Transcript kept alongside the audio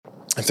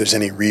if there's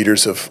any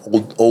readers of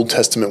Old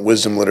Testament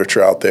wisdom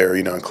literature out there,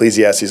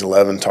 Ecclesiastes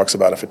 11 talks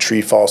about if a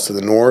tree falls to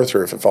the north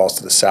or if it falls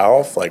to the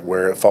south, like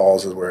where it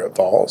falls is where it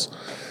falls.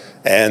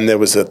 And there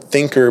was a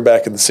thinker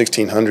back in the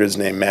 1600s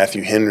named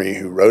Matthew Henry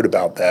who wrote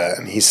about that,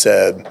 and he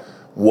said,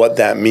 what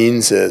that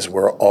means is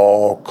we're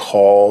all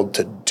called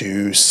to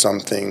do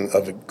something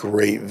of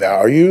great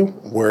value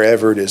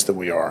wherever it is that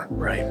we are.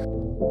 Right.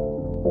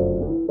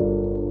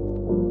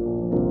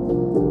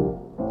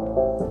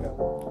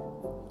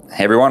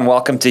 Hey everyone,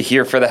 welcome to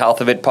Here for the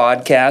Health of It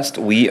podcast.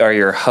 We are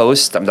your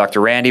host. I'm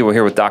Dr. Randy. We're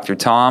here with Dr.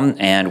 Tom,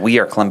 and we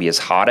are Columbia's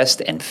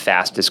hottest and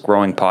fastest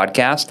growing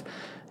podcast.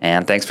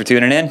 And thanks for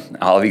tuning in.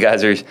 All of you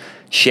guys are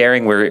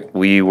sharing.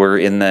 We were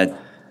in the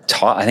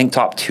top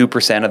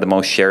 2% of the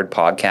most shared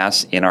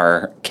podcasts in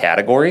our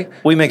category.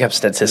 We make up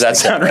statistics. Does that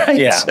sound right?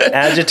 Yeah.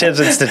 Adjectives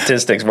and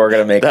statistics, we're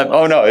going to make up.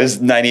 Oh, no, it was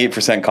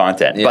 98%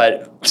 content,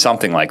 but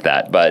something like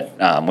that. But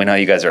we know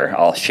you guys are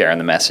all sharing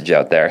the message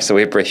out there, so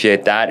we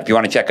appreciate that. If you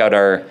want to check out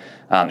our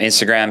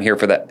Instagram, Here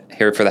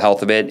for the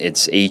Health of It,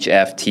 it's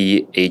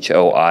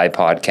HFTHOI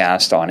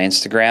podcast on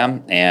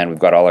Instagram, and we've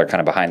got all our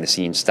kind of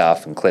behind-the-scenes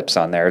stuff and clips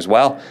on there as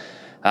well.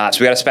 So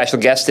we got a special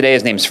guest today.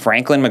 His name's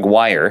Franklin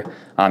McGuire.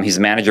 He's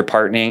a manager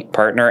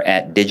partner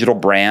at Digital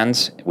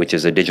Brands, which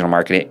is a digital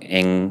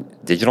marketing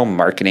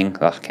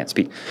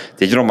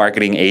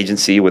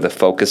agency with a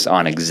focus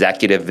on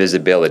executive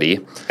visibility.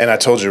 And I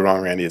told you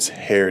wrong, Randy. It's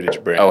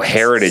Heritage Brands. Oh,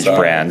 Heritage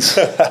Brands.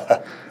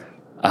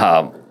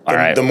 All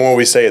right. The more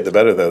we say it, the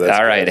better, though. That's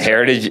all right.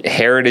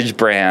 Heritage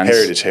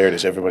Brands.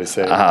 Heritage. Everybody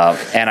say it.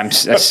 And I'm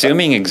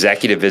assuming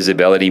executive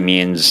visibility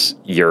means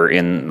you're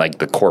in like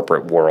the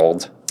corporate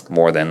world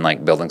more than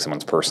like building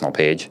someone's personal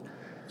page.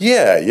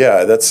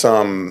 Yeah. That's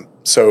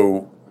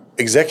so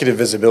executive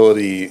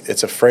visibility,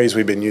 it's a phrase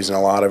we've been using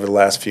a lot over the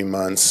last few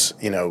months.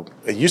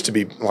 It used to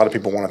be a lot of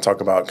people want to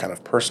talk about kind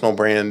of personal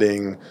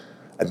branding.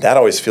 That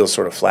always feels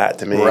sort of flat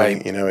to me.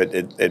 Right.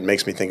 It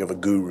makes me think of a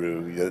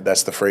guru.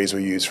 That's the phrase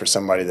we use for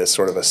somebody that's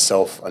sort of a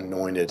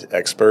self-anointed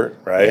expert,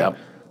 right? Yep.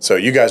 So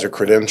you guys are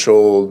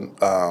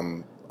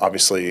credentialed,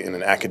 obviously in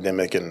an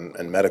academic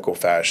and medical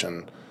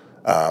fashion.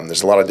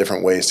 There's a lot of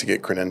different ways to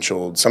get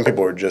credentialed. Some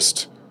people are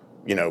just,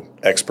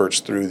 experts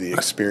through the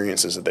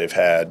experiences that they've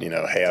had.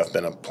 Hey, I've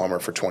been a plumber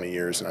for 20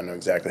 years and I know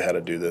exactly how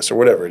to do this or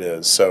whatever it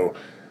is. So,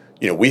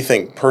 we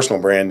think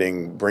personal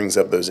branding brings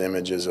up those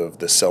images of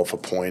the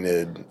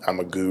self-appointed, I'm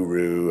a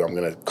guru, I'm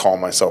going to call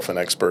myself an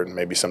expert and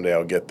maybe someday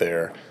I'll get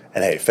there.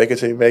 And hey, fake it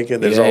till you make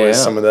it. There's always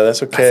some of that.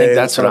 That's okay. I think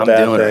that's what I'm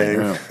doing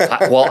right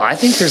now. I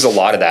think there's a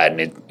lot of that,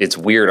 and it's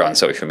weird on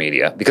social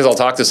media because I'll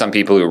talk to some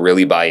people who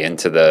really buy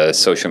into the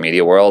social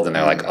media world, and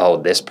they're like, "Oh,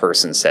 this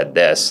person said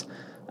this."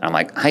 And I'm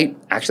like, I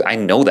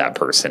know that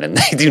person, and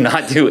they do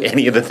not do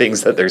any of the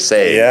things that they're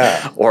saying.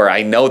 Yeah. Or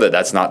I know that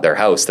that's not their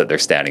house that they're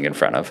standing in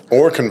front of.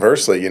 Or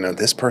conversely,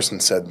 this person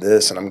said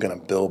this, and I'm going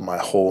to build my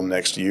whole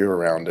next year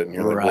around it. And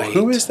you're like, well,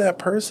 who is that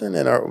person?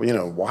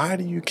 And why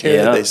do you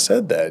care that they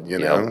said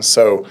that?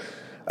 So.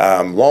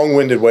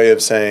 Long-winded way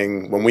of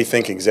saying when we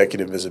think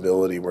executive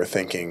visibility, we're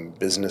thinking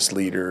business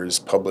leaders,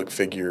 public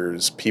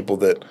figures, people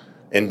that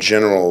in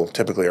general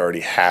typically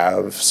already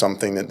have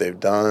something that they've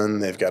done.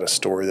 They've got a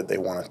story that they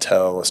want to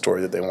tell, a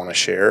story that they want to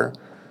share,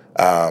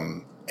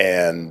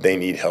 and they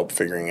need help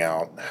figuring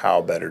out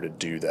how better to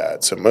do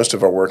that. So most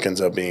of our work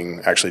ends up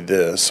being actually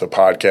this, so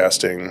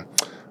podcasting,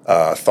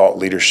 thought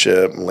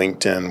leadership,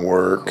 LinkedIn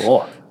work.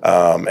 Cool.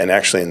 And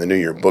actually in the new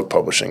year, book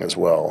publishing as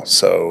well.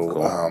 So,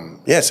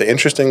 cool. It's an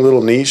interesting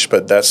little niche,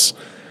 but that's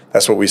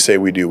what we say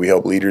we do. We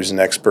help leaders and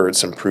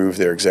experts improve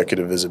their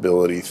executive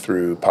visibility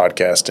through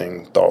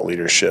podcasting, thought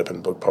leadership,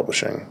 and book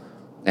publishing.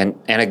 And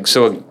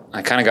so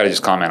I kind of got to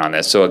just comment on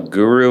this. So a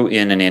guru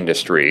in an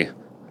industry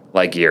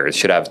like yours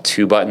should have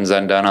 2 buttons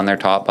undone on their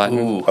top button.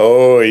 Ooh.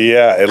 Oh,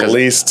 yeah, at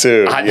least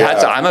 2.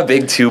 I'm a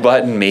big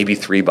 2-button, maybe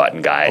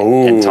 3-button guy.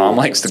 Ooh. And Tom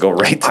likes to go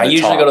right to the top. I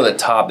usually go to the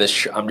top.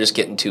 I'm just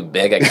getting too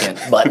big. I can't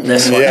button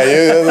this one.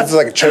 Yeah, that's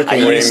like a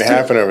choking waiting to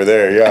happen over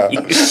there.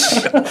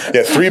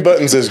 Yeah, 3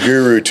 buttons is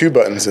guru, 2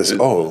 buttons is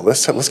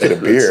let's get a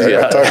beer. I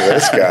got to talk to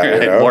this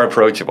guy. More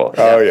approachable.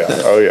 Oh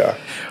yeah.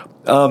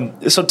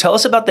 So tell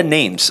us about the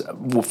names.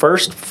 Well,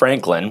 first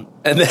Franklin,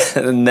 and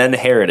then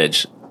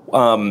Heritage.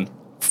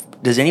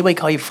 Does anybody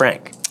call you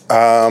Frank?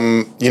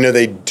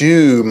 They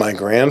do. My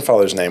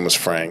grandfather's name was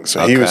Frank,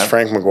 so he was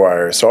Frank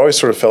McGuire. So I always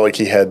sort of felt like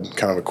he had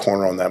kind of a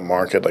corner on that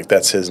market, like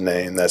that's his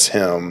name, that's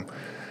him.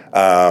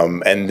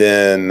 And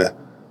then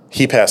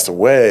he passed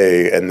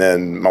away, and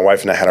then my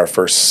wife and I had our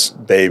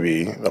first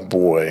baby, a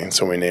boy,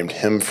 so we named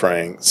him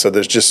Frank. So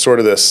there's just sort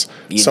of this,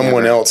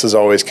 someone else has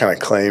always kind of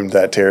claimed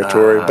that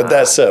territory. But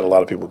that said, a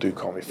lot of people do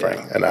call me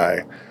Frank, and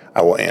I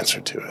I will answer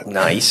to it.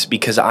 Nice,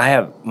 because I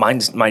have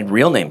my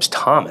real name's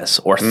Thomas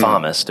or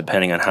Thomas,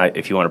 depending on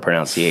if you want to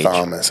pronounce the H.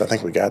 Thomas, I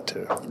think we got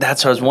to.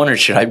 That's what I was wondering.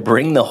 Should I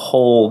bring the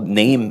whole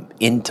name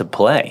into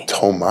play?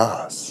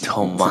 Tomas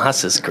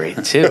is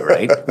great too,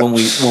 right?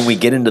 when we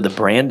get into the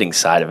branding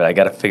side of it, I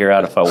got to figure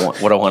out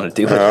what I want to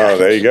do with that. Oh,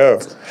 there you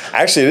go.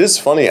 Actually, it is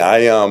funny.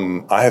 I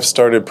have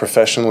started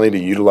professionally to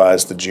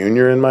utilize the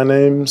junior in my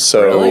name,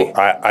 so really?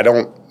 I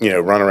don't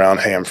run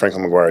around. Hey, I'm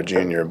Franklin McGuire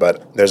Jr.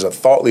 But there's a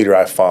thought leader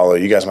I follow.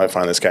 You guys might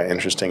find this guy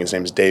interesting. His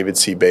name is David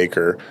C.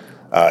 Baker.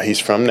 He's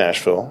from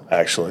Nashville,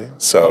 actually.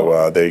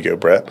 So there you go,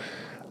 Brett.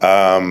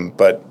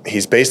 But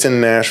he's based in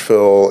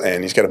Nashville,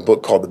 and he's got a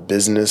book called The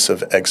Business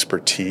of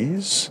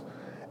Expertise.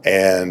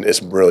 And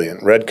it's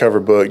brilliant. Red cover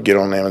book, get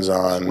on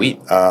Amazon. Sweet.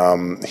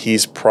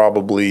 He's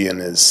probably in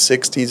his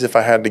 60s, if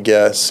I had to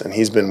guess, and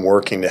he's been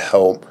working to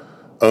help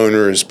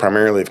owners,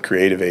 primarily of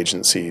creative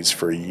agencies,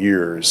 for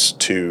years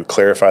to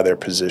clarify their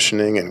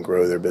positioning and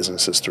grow their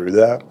businesses through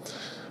that.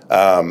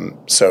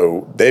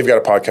 So they've got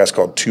a podcast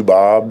called Two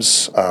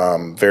Bobs,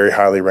 very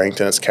highly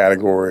ranked in its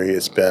category.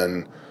 It's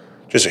been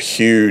just a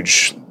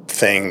huge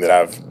thing that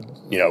I've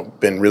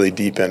been really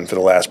deep in for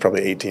the last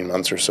probably 18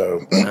 months or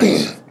so.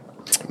 Nice.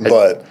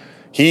 But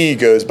he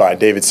goes by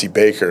David C.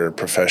 Baker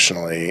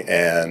professionally,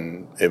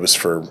 and it was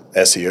for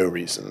SEO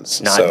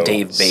reasons. Not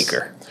Dave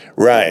Baker.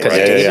 Right. Because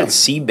David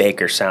C.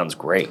 Baker sounds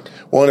great.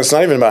 Well, and it's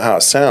not even about how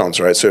it sounds,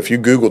 right? So if you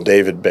Google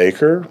David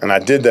Baker, and I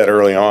did that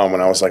early on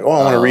when I was like, I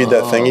want to read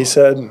that thing he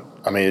said.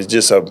 I mean, it's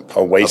just a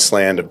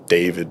wasteland of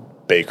David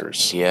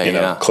Bakers.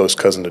 Close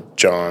cousin to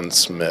John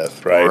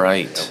Smith, right?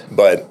 Right.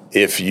 But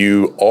if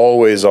you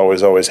always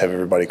have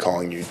everybody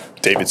calling you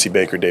David C.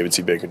 Baker, David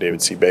C. Baker,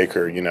 David C.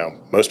 Baker,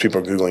 most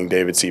people are Googling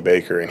David C.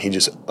 Baker, and he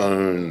just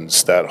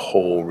owns that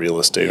whole real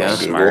estate on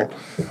Google.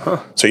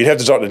 Huh. So you'd have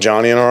to talk to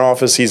Johnny in our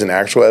office. He's an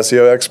actual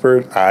SEO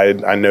expert.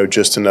 I know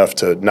just enough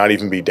to not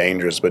even be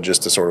dangerous, but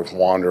just to sort of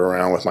wander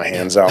around with my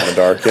hands out in the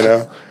dark,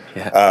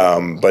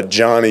 Yeah. But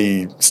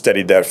Johnny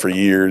studied that for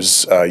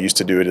years, used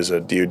to do it as a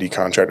DoD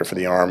contractor for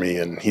the Army,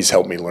 and he's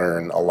helped me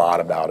learn a lot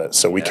about it.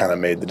 So we kind of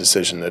made the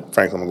decision that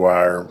Franklin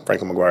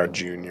McGuire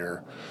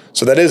Jr.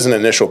 So that is an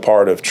initial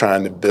part of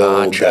trying to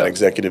build that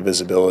executive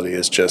visibility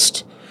is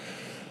just,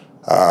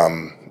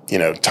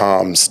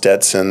 Tom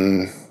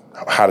Stetson,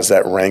 how does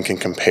that rank and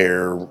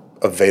compare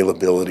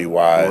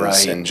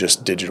availability-wise and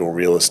just digital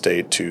real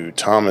estate to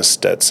Thomas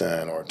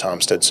Stetson or Tom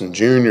Stetson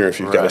Jr. if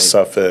you've got a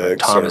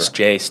suffix. Thomas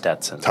J.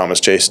 Stetson. Thomas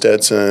J.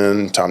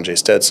 Stetson, Tom J.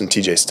 Stetson,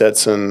 TJ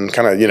Stetson.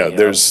 Kind of,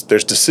 there's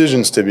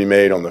decisions to be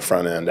made on the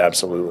front end,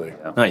 absolutely.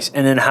 Yeah. Nice.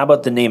 And then how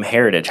about the name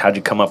Heritage? How'd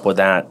you come up with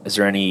that? Is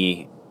there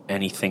anything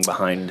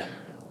behind?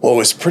 Well, it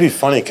was pretty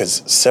funny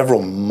because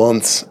several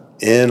months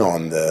in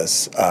on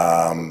this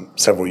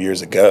several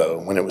years ago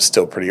when it was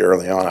still pretty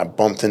early on, I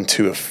bumped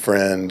into a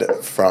friend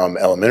from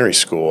elementary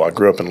school. I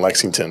grew up in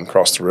Lexington,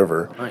 across the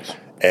river. Nice.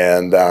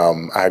 And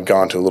I had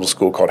gone to a little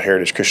school called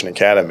Heritage Christian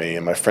Academy,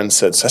 and my friend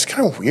said, so that's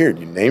kind of weird.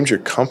 You named your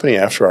company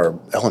after our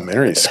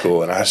elementary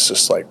school. And I was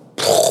just like,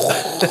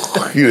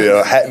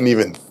 hadn't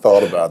even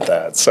thought about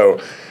that.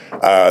 So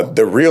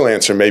the real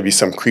answer may be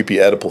some creepy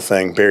Oedipal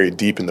thing buried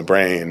deep in the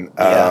brain.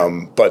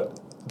 But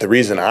the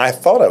reason I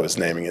thought I was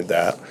naming it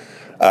that,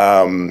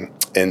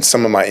 in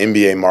some of my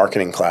MBA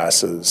marketing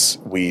classes,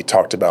 we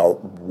talked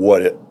about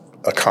what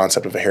a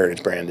concept of a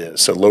heritage brand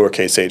is. So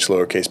lowercase h,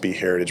 lowercase b,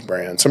 heritage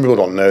brand. Some people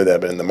don't know that,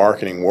 but in the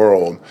marketing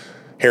world,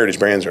 heritage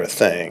brands are a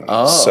thing.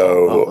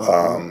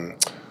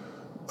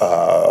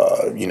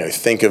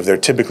 Think of they're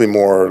typically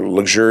more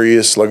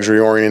luxurious,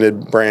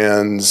 luxury-oriented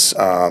brands,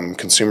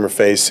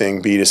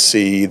 consumer-facing,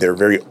 B2C. They're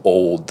very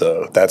old,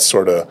 though. That's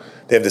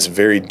they have this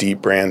very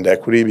deep brand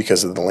equity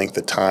because of the length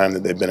of time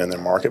that they've been in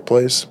their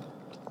marketplace.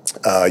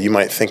 You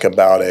might think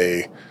about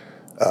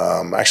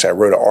actually I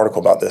wrote an article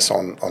about this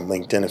on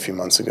LinkedIn a few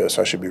months ago,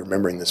 so I should be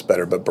remembering this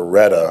better, but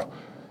Beretta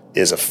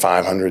is a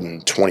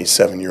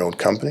 527-year-old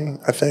company,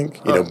 I think.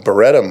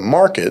 Beretta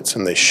markets,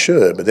 and they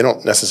should, but they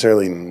don't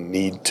necessarily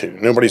need to.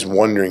 Nobody's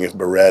wondering if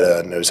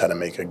Beretta knows how to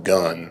make a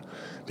gun,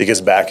 because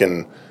back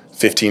in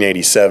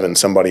 1587,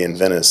 somebody in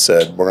Venice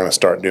said, we're going to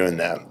start doing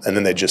that, and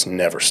then they just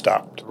never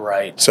stopped.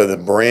 Right. So the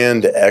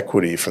brand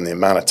equity from the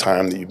amount of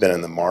time that you've been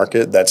in the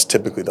market, that's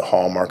typically the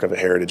hallmark of a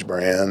heritage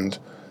brand.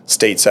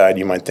 Stateside,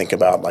 you might think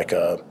about like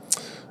a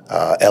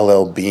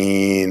LL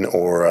Bean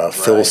or a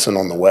Filson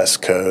on the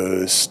West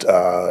Coast.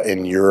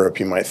 In Europe,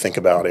 you might think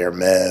about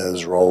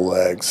Hermes,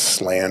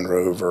 Rolex, Land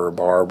Rover,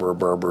 Barber,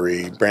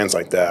 Burberry, brands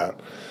like that.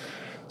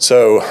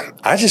 So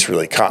I just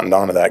really cottoned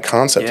onto that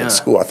concept in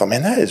school. I thought,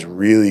 man, that is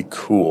really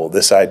cool.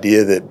 This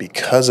idea that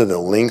because of the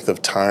length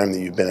of time that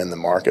you've been in the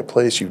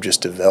marketplace, you've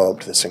just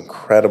developed this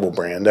incredible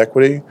brand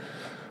equity.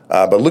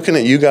 But looking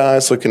at you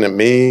guys, looking at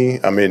me,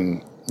 I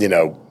mean,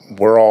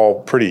 we're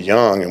all pretty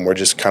young and we're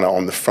just kind of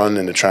on the front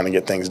end of trying to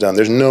get things done.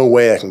 There's no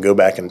way I can go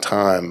back in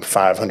time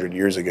 500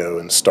 years ago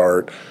and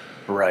start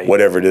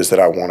whatever it is that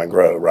I want to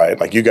grow, right?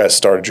 Like you guys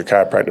started your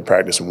chiropractic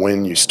practice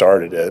when you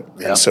started it.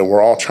 And so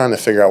we're all trying to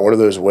figure out what are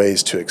those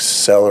ways to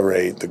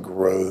accelerate the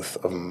growth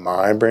of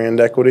my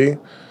brand equity.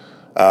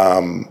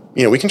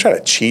 We can try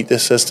to cheat the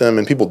system,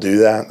 and people do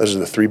that. Those are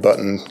the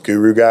 3-button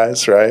guru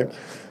guys, right?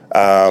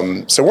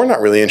 So we're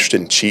not really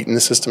interested in cheating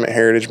the system at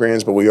Heritage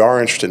Brands, but we are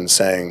interested in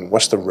saying,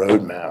 what's the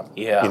roadmap?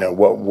 Yeah.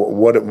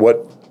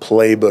 What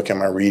playbook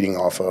am I reading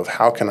off of?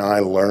 How can I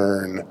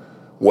learn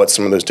what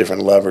some of those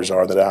different levers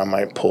are that I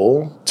might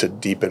pull to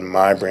deepen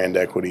my brand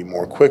equity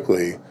more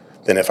quickly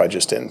than if I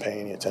just didn't pay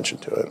any attention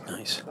to it?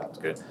 Nice. That's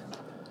good.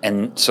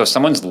 And so if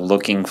someone's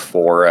looking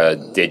for a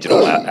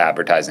digital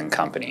advertising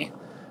company,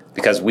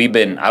 because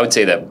I would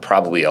say that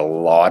probably a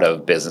lot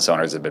of business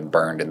owners have been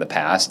burned in the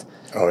past.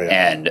 Oh, yeah.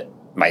 And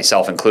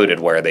myself included,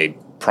 where they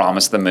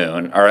promise the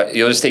moon, or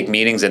you'll just take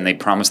meetings and they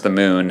promise the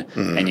moon,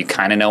 and you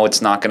kind of know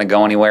it's not going to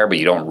go anywhere, but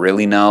you don't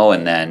really know,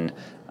 and then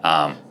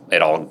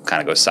it all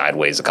kind of goes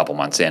sideways a couple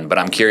months in. But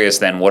I'm curious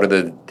then, what are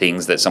the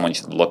things that someone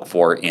should look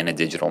for in a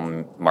digital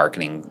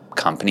marketing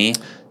company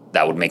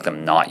that would make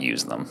them not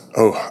use them?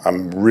 Oh,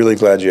 I'm really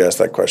glad you asked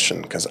that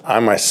question, because I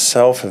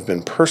myself have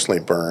been personally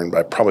burned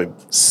by probably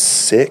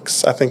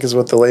 6, I think is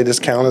what the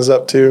latest count is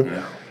up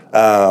to.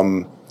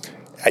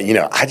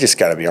 I just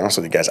got to be honest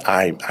with you guys.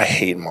 I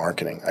hate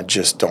marketing. I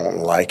just don't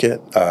like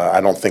it.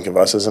 I don't think of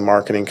us as a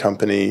marketing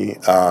company.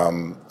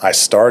 I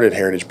started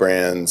Heritage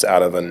Brands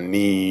out of a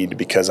need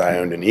because I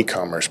owned an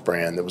e-commerce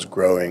brand that was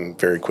growing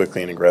very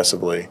quickly and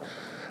aggressively.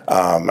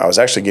 I was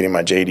actually getting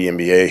my JD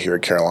MBA here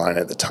at Carolina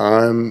at the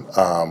time,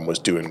 was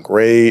doing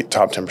great,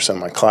 top 10% of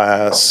my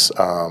class.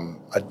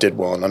 I did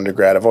well in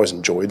undergrad. I've always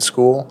enjoyed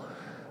school.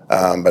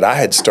 But I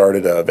had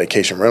started a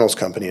vacation rentals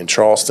company in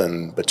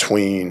Charleston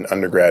between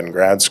undergrad and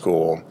grad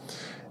school.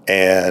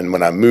 And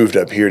when I moved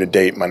up here to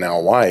date my now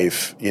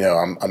wife,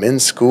 I'm in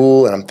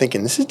school and I'm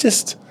thinking, this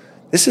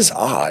is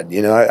odd.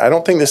 I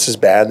don't think this is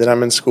bad that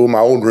I'm in school. My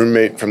old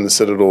roommate from the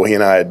Citadel, he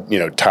and I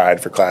had,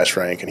 tied for class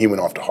rank, and he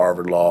went off to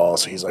Harvard Law.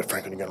 So he's like,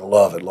 Franklin, you're going to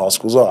love it. Law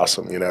school's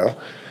awesome,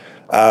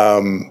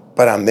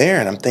 But I'm there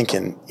and I'm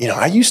thinking,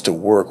 I used to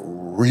work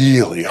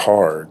really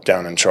hard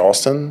down in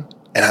Charleston,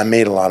 and I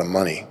made a lot of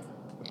money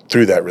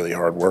through that really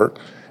hard work.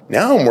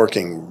 Now I'm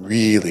working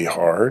really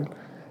hard,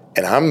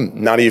 and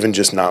I'm not even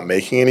just not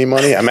making any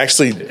money. I'm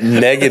actually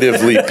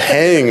negatively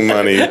paying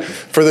money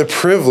for the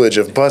privilege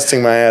of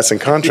busting my ass in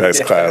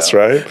contracts class,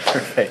 right?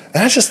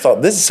 And I just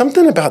thought,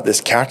 something about this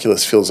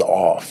calculus feels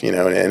off, and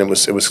it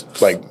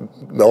was like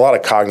a lot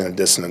of cognitive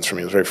dissonance for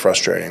me. It was very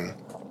frustrating.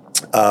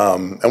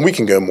 And we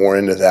can go more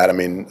into that. I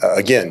mean,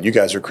 again, you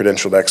guys are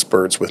credentialed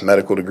experts with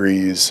medical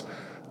degrees.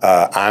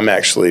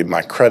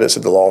 My credits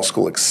at the law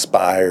school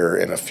expire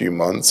in a few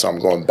months, so I'm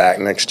going back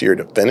next year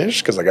to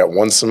finish because I got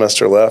 1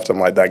 semester left. I'm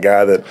like that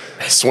guy that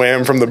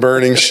swam from the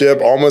burning ship,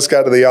 almost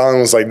got to the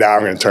island, was like, I'm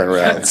going to turn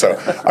around. So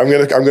I'm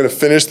gonna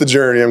finish the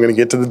journey. I'm going to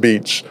get to the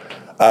beach.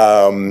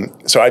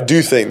 So I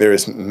do think there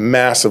is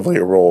massively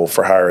a role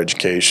for higher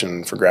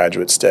education, for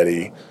graduate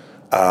study.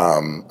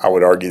 I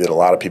would argue that a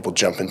lot of people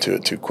jump into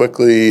it too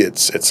quickly.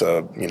 It's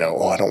I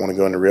don't want to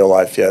go into real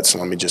life yet, so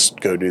let me just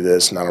go do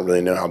this. And I don't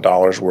really know how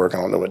dollars work.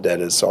 I don't know what debt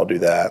is, so I'll do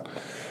that.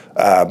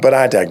 But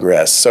I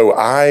digress. So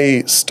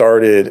I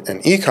started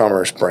an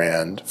e-commerce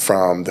brand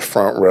from the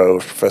front row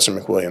of Professor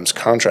McWilliams'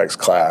 contracts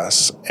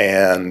class.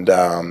 And,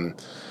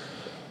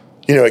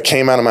 it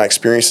came out of my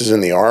experiences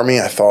in the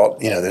Army. I thought,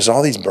 there's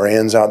all these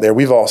brands out there.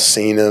 We've all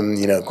seen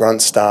them,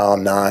 Grunt Style,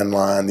 Nine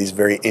Line, these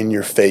very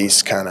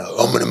in-your-face kind of,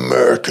 I'm an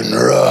American,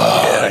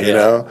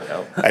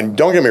 And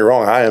don't get me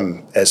wrong, I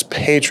am as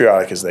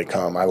patriotic as they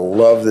come. I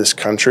love this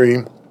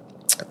country.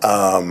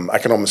 I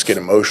can almost get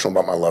emotional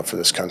about my love for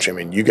this country. I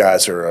mean, you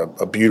guys are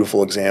a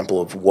beautiful example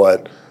of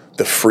what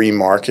the free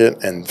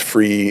market and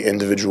free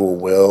individual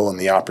will and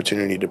the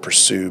opportunity to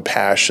pursue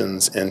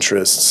passions,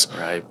 interests,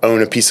 right.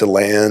 Own a piece of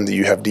land that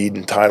you have deed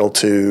and title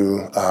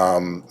to,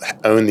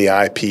 own the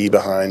IP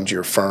behind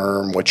your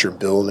firm, what you're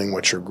building,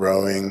 what you're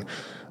growing,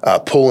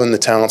 pull in the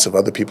talents of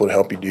other people to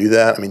help you do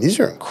that. I mean, these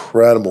are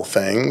incredible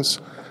things.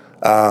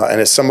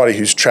 And as somebody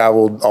who's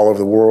traveled all over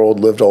the world,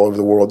 lived all over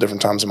the world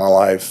different times in my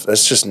life,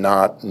 that's just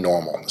not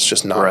normal. It's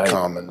just not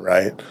common,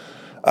 right?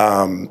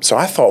 So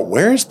I thought,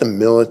 where's the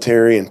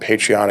military and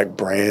patriotic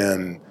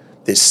brand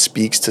that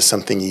speaks to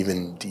something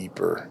even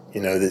deeper,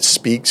 that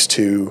speaks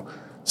to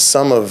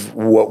some of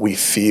what we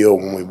feel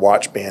when we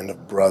watch Band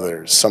of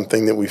Brothers,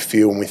 something that we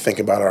feel when we think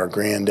about our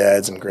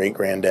granddads and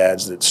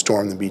great-granddads that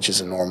stormed the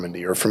beaches in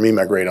Normandy, or for me,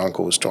 my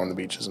great-uncle who stormed the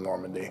beaches in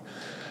Normandy.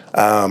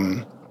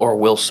 Or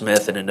Will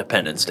Smith in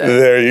Independence Day.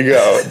 There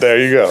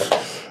you go.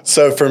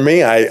 So for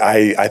me,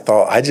 I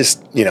thought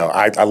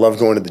I love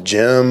going to the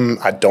gym.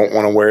 I don't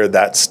want to wear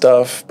that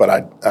stuff, but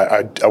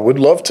I would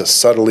love to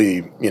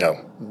subtly,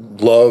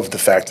 love the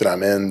fact that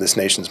I'm in this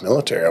nation's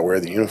military. I wear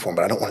the uniform,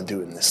 but I don't want to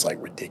do it in this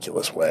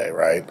ridiculous way,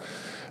 right?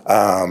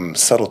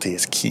 Subtlety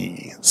is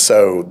key.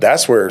 So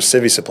that's where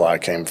Civvy Supply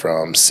came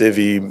from.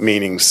 Civvy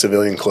meaning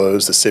civilian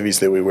clothes, the civvies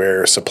that we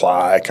wear,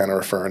 supply kind of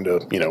referring to,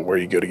 where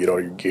you go to get all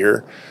your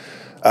gear.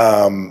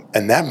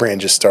 And that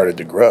brand just started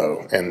to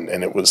grow, and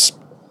it was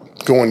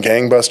going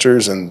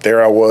gangbusters, and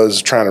there I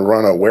was trying to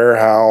run a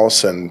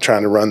warehouse and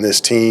trying to run this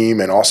team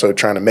and also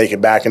trying to make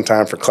it back in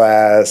time for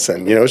class,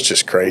 and it's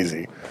just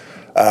crazy.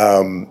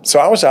 So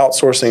I was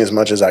outsourcing as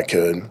much as I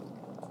could.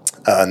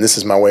 And this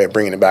is my way of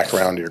bringing it back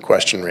around to your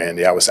question,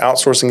 Randy. I was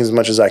outsourcing as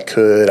much as I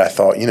could. I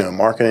thought,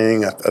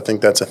 marketing, I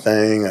think that's a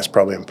thing. That's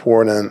probably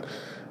important.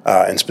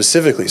 And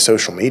specifically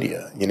social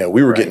media.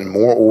 We were getting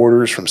more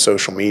orders from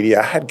social media.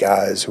 I had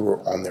guys who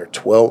were on their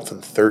 12th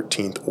and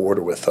 13th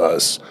order with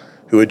us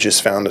who had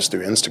just found us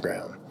through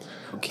Instagram.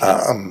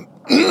 Okay.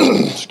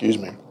 Excuse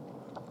me.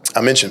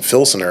 I mentioned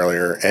Filson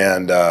earlier,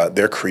 and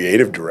their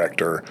creative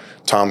director,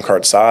 Tom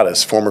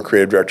Kartsadis, former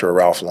creative director of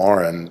Ralph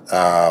Lauren.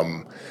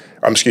 Tom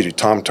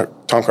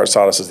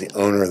Kartsadis is the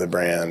owner of the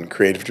brand,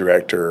 creative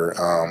director.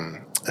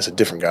 It's a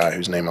different guy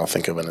whose name I'll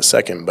think of in a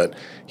second, but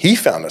he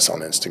found us on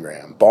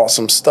Instagram, bought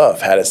some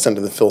stuff, had it sent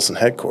to the Filson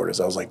headquarters.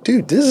 I was like,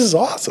 dude, this is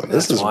awesome.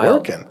 This is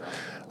working.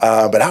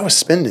 But I was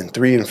spending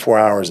 3 and 4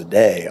 hours a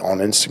day on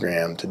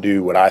Instagram to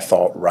do what I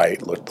thought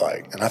right looked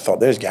like. And I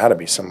thought there's got to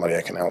be somebody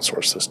I can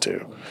outsource this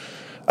to.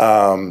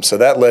 So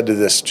that led to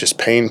this just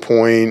pain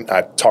point.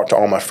 I talked to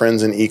all my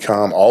friends in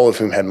e-com, all of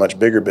whom had much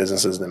bigger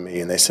businesses than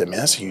me. And they said,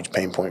 man, that's a huge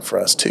pain point for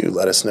us too.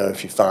 Let us know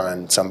if you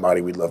find somebody,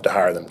 we'd love to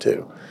hire them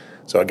too.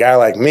 So a guy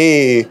like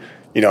me,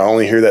 I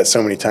only hear that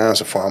so many times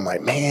before I'm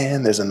like,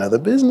 man, there's another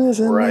business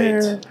in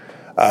there.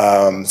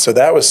 So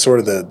that was sort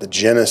of the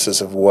genesis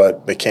of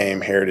what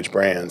became Heritage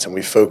Brands. And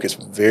we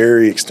focused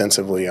very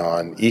extensively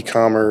on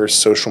e-commerce,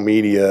 social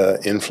media,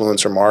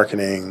 influencer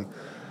marketing.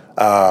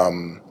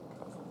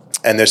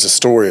 And there's a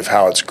story of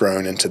how it's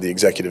grown into the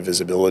executive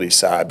visibility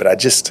side. But I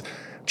just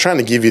trying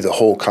to give you the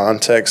whole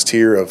context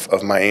here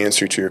of my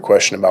answer to your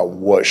question about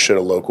what should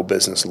a local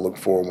business look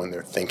for when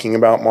they're thinking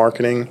about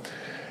marketing.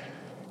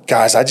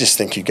 Guys, I just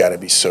think you got to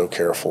be so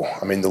careful.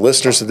 I mean, the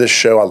listeners of this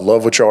show, I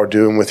love what y'all are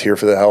doing with Here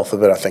for the Health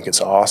of It. I think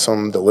it's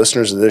awesome. The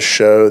listeners of this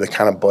show, the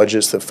kind of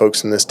budgets that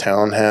folks in this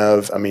town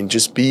have, I mean,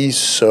 just be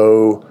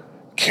so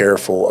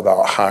careful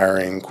about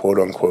hiring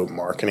quote-unquote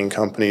marketing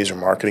companies or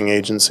marketing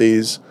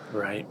agencies.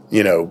 Right.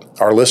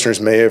 Our listeners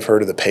may have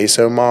heard of the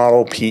PESO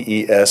model,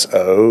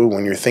 PESO.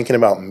 When you're thinking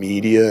about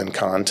media and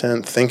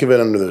content, think of it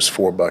under those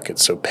 4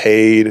 buckets. So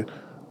paid,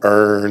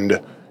 earned,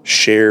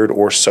 shared,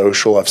 or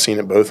social. I've seen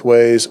it both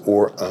ways,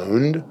 or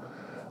owned.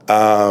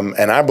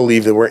 And I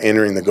believe that we're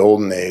entering the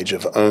golden age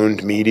of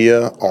owned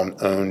media on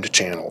owned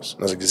channels.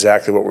 That's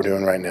exactly what we're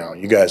doing right now.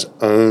 You guys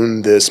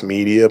own this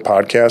media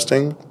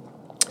podcasting.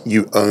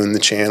 You own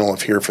the channel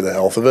of Here for the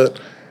Health of It.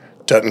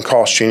 Doesn't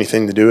cost you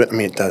anything to do it. I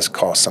mean, it does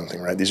cost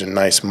something, right? These are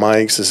nice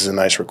mics. This is a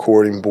nice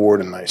recording board,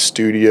 a nice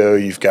studio.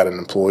 You've got an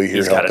employee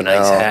here helping out. He's got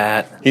a nice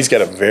hat. He's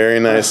got a very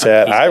nice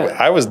hat.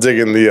 I was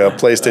digging the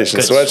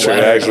PlayStation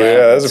sweatshirt, actually.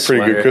 Yeah, that's a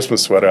pretty good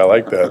Christmas sweater. I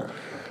like that.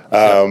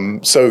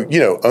 So,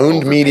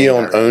 owned media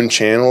on owned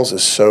channels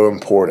is so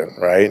important,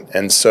 right?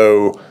 And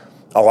so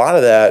a lot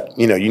of that,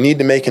 you need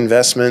to make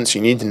investments.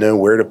 You need to know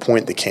where to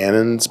point the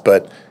cannons,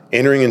 but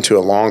entering into a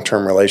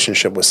long-term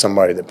relationship with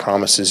somebody that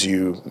promises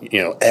you,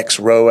 X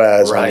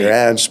ROAS on your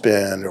ad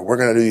spend, or we're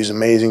going to do these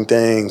amazing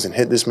things and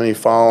hit this many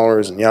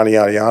followers and yada,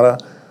 yada, yada.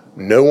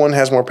 No one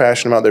has more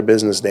passion about their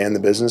business than the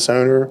business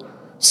owner.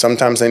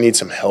 Sometimes they need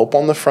some help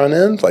on the front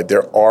end. Like,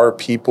 there are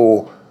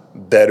people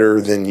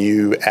better than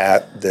you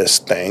at this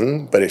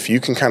thing, but if you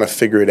can kind of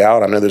figure it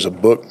out, I know there's a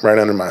book right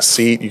under my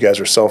seat. You guys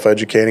are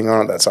self-educating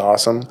on it. That's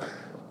awesome.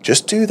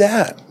 Just do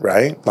that,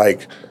 right?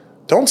 Like,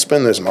 don't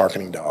spend those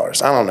marketing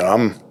dollars. I don't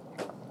know.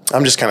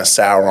 I'm just kind of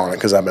sour on it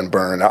because I've been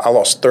burned. I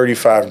lost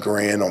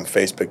 $35,000 on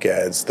Facebook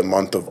ads the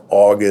month of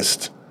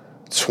August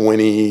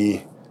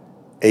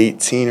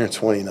 2018 or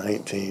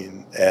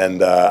 2019.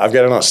 And I've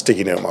got it on a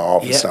sticky note in my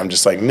office. And I'm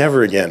just like,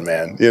 never again,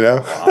 man,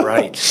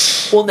 Right.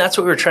 Well, that's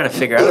what we were trying to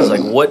figure out is like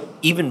what,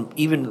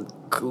 even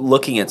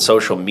looking at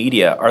social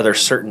media, are there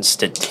certain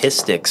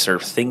statistics or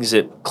things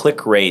that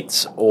click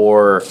rates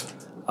or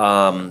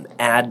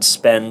ad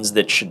spends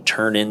that should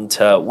turn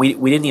into,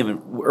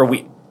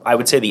 I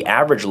would say the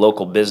average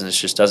local business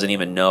just doesn't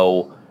even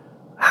know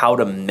how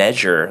to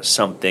measure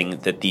something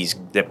that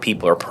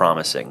people are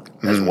promising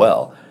as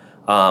well.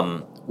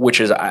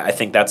 Which is, I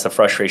think that's the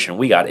frustration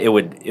we got.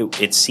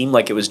 It seemed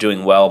like it was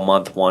doing well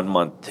month 1,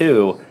 month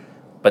 2,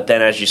 but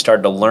then as you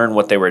started to learn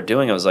what they were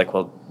doing, it was like,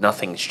 well,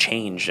 nothing's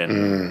changed,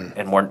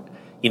 and more,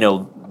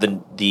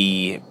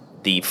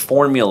 the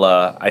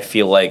formula I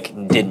feel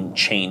like didn't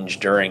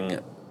change during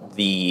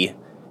the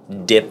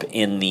dip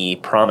in the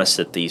promise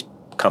that these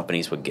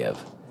companies would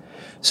give.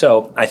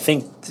 So I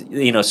think,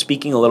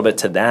 speaking a little bit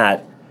to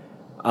that,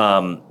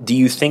 do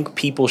you think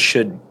people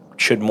should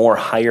more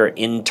hire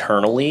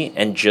internally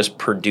and just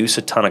produce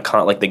a ton of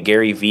content, like the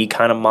Gary Vee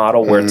kind of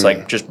model, where it's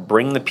like just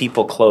bring the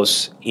people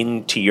close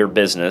into your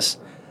business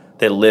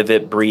that live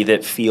it, breathe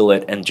it, feel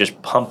it, and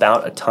just pump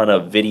out a ton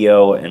of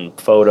video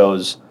and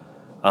photos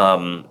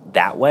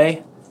that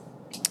way?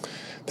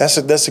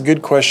 That's a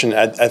good question.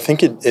 I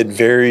think it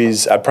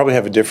varies. I'd probably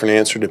have a different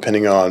answer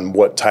depending on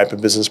what type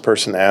of business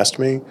person asked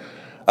me.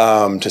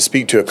 To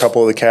speak to a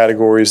couple of the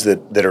categories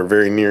that are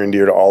very near and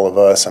dear to all of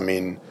us, I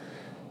mean,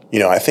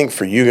 I think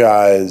for you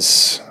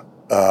guys,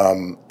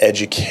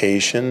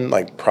 education,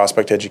 like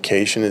prospect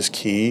education is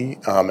key,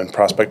 and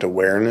prospect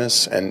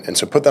awareness. And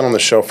so put that on the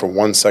shelf for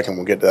 1 second.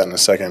 We'll get to that in a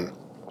second.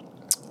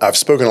 I've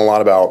spoken a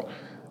lot about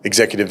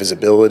executive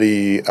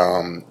visibility,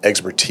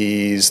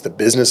 expertise, the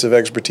business of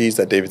expertise,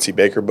 that David C.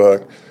 Baker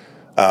book.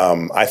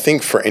 I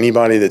think for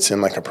anybody that's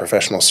in like a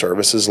professional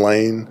services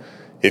lane,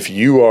 if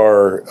you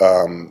are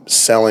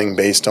selling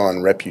based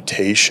on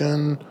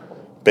reputation,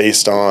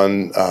 based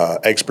on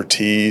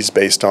expertise,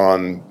 based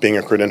on being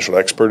a credentialed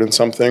expert in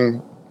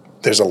something,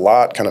 there's a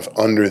lot kind of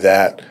under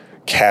that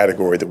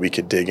category that we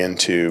could dig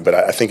into. But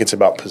I think it's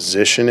about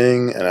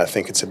positioning, and I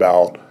think it's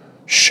about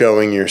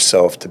showing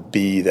yourself to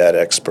be that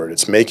expert.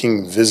 It's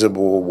making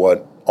visible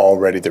what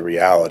already the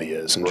reality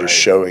is, and just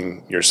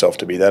showing yourself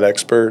to be that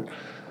expert.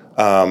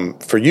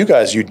 For you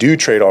guys, you do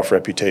trade off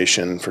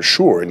reputation for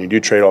sure, and you do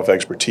trade off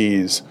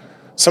expertise.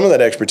 Some of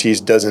that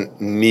expertise doesn't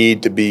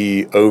need to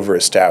be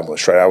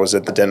over-established, right? I was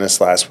at the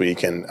dentist last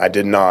week, and I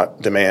did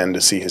not demand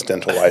to see his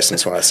dental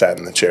license when I sat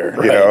in the chair.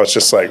 You know, it's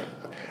just like,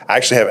 I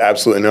actually have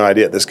absolutely no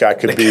idea. This guy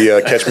could be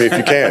Catch Me If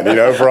You Can, you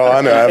know, for all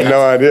I know. I have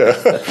no idea.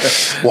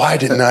 Why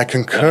didn't I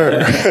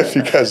concur? If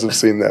you guys have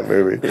seen that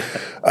movie.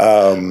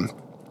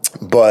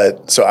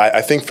 But so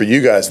I think for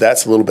you guys,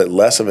 that's a little bit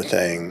less of a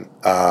thing.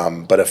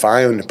 But if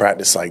I owned a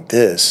practice like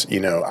this, you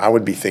know, I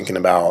would be thinking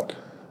about,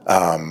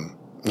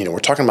 you know, we're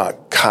talking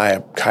about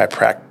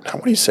chiropractic.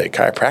 What do you say?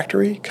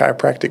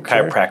 Chiropractic.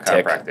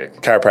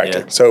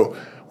 Yeah. So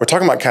we're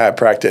talking about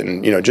chiropractic,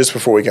 and you know, just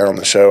before we got on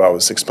the show, I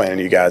was explaining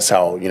to you guys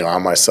how, you know, I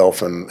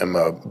myself am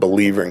a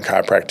believer in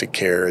chiropractic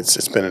care.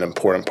 It's been an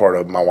important part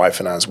of my wife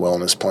and I's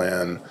wellness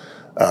plan.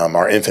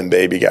 Our infant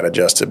baby got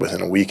adjusted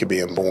within a week of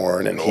being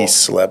born, and he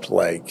slept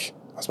like,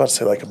 I was about to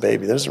say like a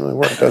baby. That doesn't really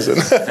work, does it?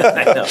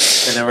 I know.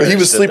 But he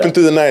was sleeping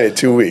through the night at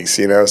 2 weeks,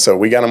 you know, so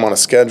we got him on a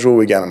schedule,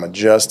 we got him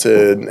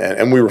adjusted,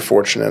 and we were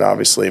fortunate,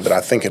 obviously, but I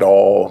think it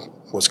all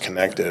was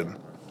connected.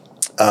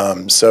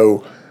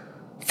 So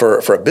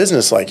for a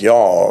business like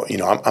y'all, you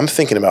know, I'm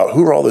thinking about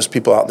who are all those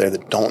people out there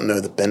that don't know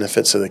the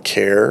benefits of the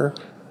care,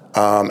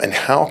 and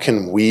how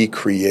can we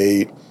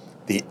create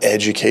the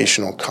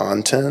educational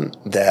content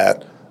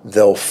that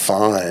they'll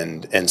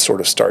find and sort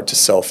of start to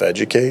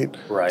self-educate.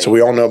 Right. So we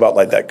all know about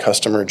like that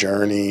customer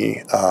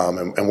journey,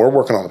 and we're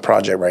working on a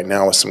project right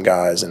now with some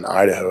guys in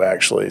Idaho,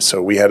 actually.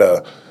 So we had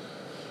a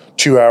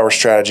 2-hour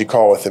strategy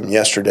call with them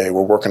yesterday.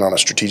 We're working on a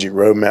strategic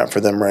roadmap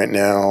for them right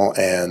now,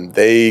 and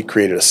they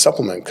created a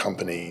supplement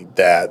company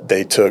that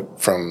they took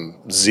from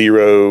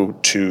zero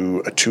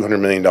to a $200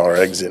 million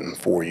exit in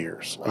 4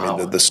 years. Wow. I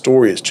mean, the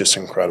story is just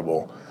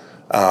incredible.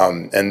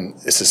 And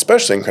it's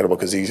especially incredible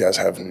because these guys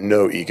have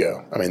no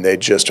ego. I mean, they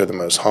just are the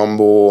most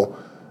humble.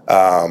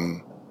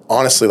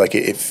 Honestly, like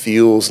it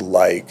feels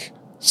like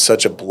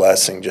such a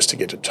blessing just to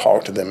get to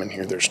talk to them and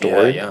hear their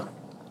story. Yeah.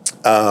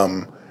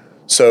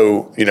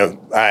 So, you know,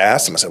 I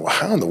asked them, I said, well,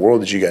 how in the world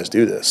did you guys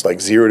do this? Like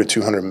 0 to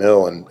 200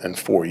 mil in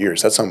 4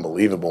 years. That's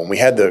unbelievable. And we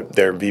had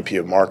their VP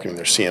of marketing,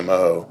 their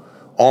CMO,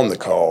 on the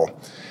call.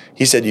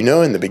 He said, you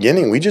know, in the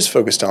beginning, we just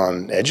focused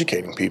on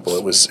educating people.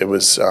 It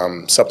was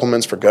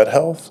supplements for gut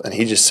health. And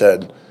he just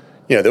said,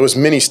 you know, there was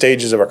many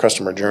stages of our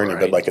customer journey,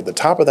 but like at the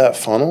top of that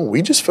funnel,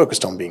 we just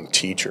focused on being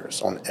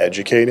teachers, on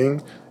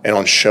educating, and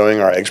on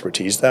showing our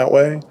expertise that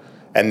way.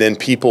 And then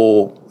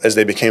people, as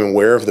they became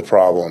aware of the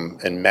problem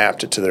and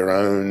mapped it to their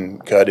own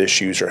gut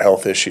issues or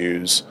health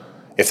issues,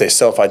 if they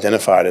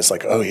self-identified as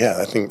like, oh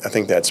yeah, I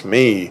think that's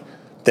me,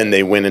 then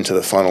they went into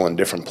the funnel in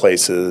different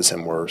places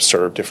and were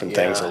served different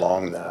things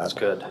along that. That's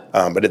good.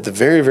 But at the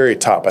very, very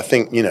top, I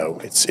think, you know,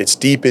 it's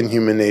deep in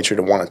human nature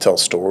to want to tell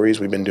stories.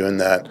 We've been doing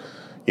that,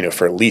 you know,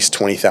 for at least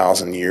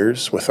 20,000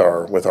 years with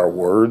our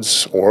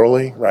words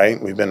orally,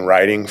 right? We've been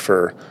writing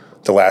for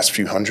the last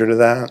few hundred of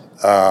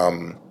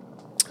that.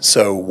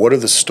 So what are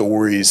the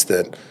stories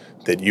that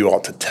you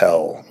ought to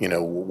tell? You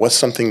know, what's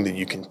something that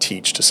you can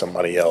teach to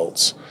somebody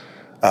else?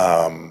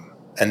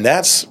 And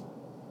that's,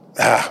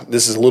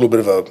 this is a little bit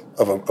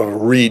of a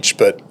reach,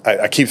 but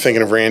I keep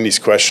thinking of Randy's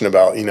question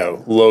about, you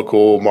know,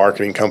 local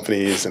marketing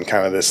companies and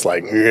kind of this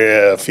like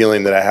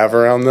feeling that I have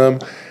around them.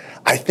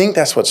 I think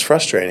that's what's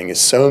frustrating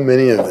is so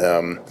many of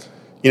them,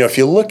 you know, if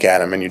you look at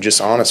them and you're just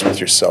honest with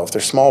yourself,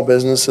 they're small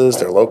businesses,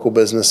 they're local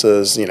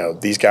businesses, you know,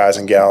 these guys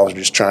and gals are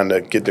just trying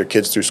to get their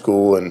kids through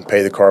school and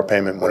pay the car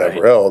payment and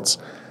whatever else.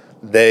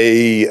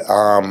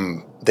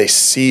 They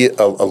see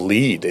a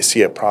lead, they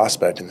see a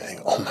prospect, and they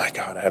think, oh my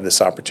God, I have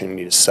this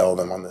opportunity to sell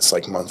them on this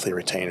like monthly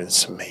retainer.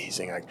 It's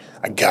amazing.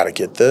 I got to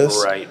get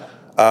this. Right.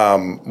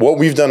 What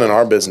we've done in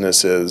our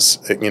business is,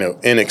 you know,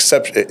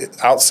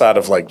 outside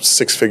of like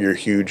 6-figure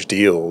huge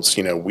deals,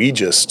 you know, we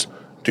just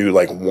do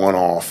like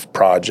one-off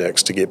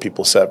projects to get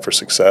people set for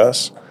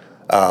success.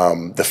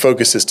 The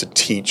focus is to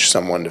teach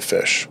someone to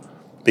fish,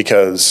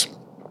 because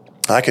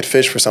I could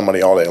fish for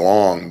somebody all day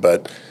long,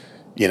 but,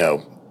 you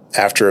know,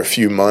 after a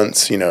few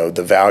months, you know,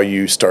 the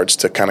value starts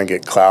to kind of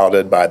get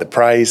clouded by the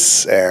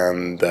price,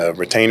 and the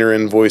retainer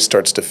invoice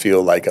starts to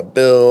feel like a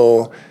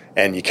bill.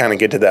 And you kind of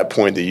get to that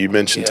point that you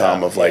mentioned,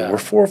 Tom, of like, we're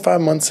 4 or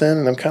 5 months in,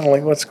 and I'm kind of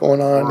like, what's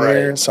going on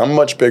here? So I'm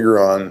much bigger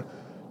on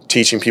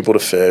teaching people to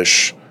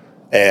fish,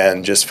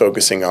 and just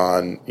focusing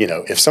on,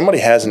 if somebody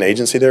has an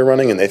agency they're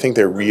running and they think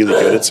they're really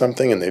good at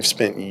something and they've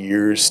spent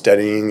years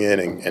studying it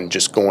and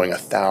just going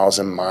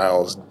 1,000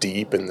 miles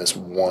deep in this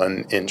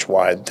 1 inch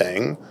wide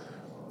thing,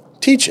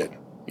 teach it,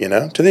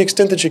 to the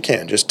extent that you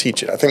can, just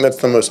teach it. I think that's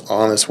the most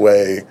honest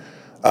way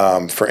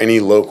for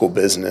any local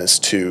business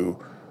to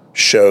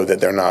show that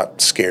they're not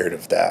scared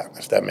of that,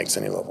 if that makes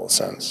any level of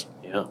sense.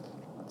 Yeah.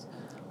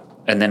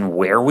 And then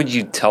where would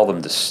you tell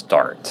them to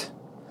start?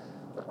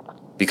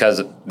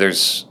 Because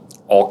there's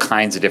all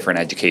kinds of different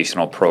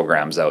educational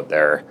programs out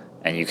there,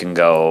 and you can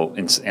go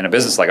in a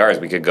business like ours,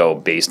 we could go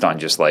based on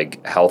just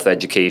like health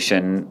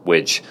education,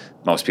 which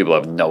most people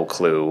have no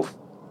clue.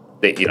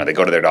 They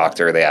go to their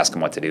doctor, they ask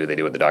them what to do, they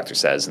do what the doctor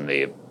says, and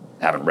they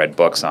haven't read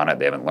books on it,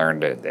 they haven't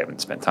learned it, they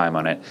haven't spent time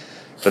on it.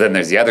 But then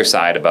there's the other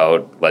side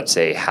about, let's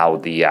say, how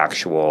the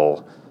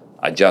actual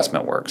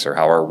adjustment works, or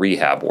how our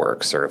rehab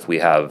works, or if we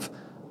have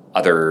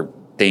other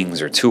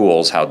things or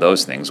tools, how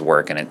those things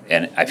work.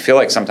 And I feel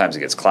like sometimes it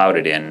gets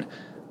clouded in,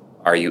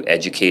 are you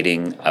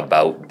educating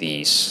about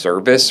the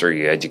service? Or are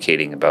you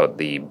educating about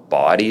the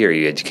body? Or are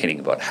you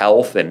educating about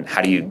health? And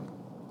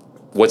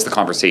what's the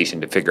conversation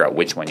to figure out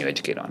which one you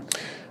educate on?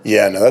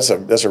 Yeah, no,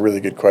 that's a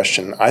really good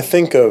question. I've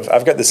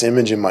got this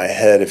image in my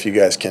head, if you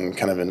guys can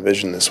kind of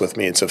envision this with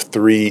me. It's of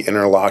 3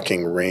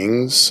 interlocking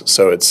rings.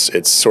 So it's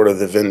sort of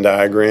the Venn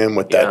diagram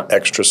with that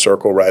extra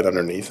circle right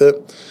underneath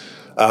it.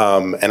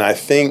 And I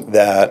think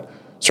that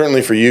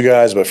certainly for you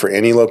guys, but for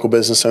any local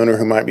business owner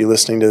who might be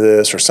listening to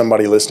this, or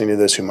somebody listening to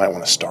this who might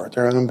want to start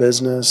their own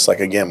business,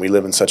 like, again, we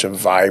live in such a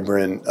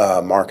vibrant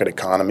market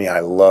economy. I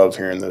love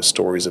hearing those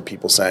stories of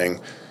people saying,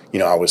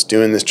 I was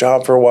doing this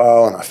job for a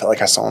while and I felt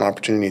like I saw an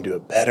opportunity to do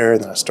it better.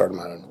 Then I started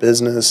my own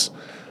business.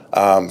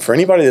 For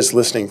anybody that's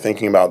listening,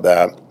 thinking about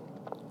that,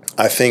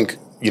 I think,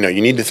 you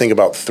need to think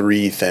about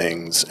 3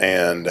 things,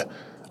 and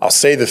I'll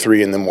say the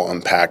 3 and then we'll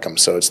unpack them.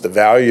 So it's the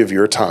value of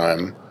your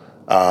time,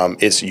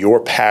 it's your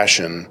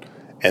passion,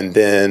 and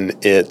then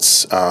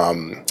it's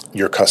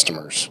your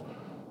customers,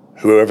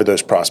 whoever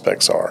those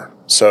prospects are.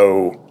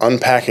 So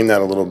unpacking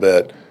that a little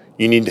bit,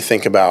 you need to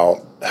think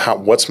about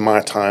what's my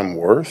time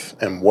worth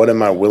and what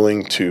am I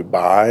willing to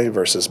buy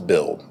versus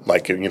build.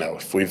 Like,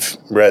 if we've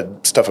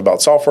read stuff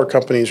about software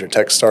companies or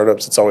tech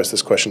startups, it's always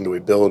this question, do we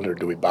build or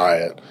do we buy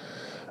it?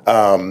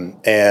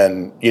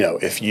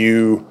 If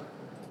you...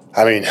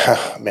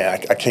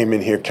 I came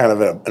in here kind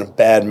of in a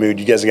bad mood.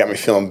 You guys have got me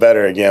feeling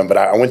better again, but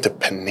I went to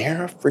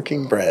Panera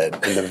freaking Bread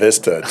in the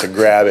Vista to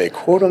grab a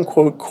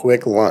quote-unquote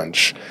quick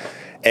lunch,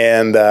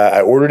 and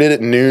I ordered it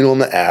at noon on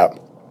the app.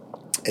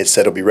 It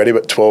said it'll be ready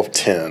at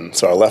 12:10,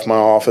 so I left my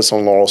office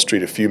on Laurel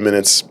Street a few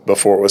minutes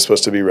before it was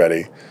supposed to be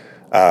ready.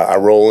 I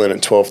roll in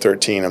at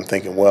 12:13. I'm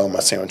thinking, well, my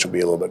sandwich will be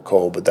a little bit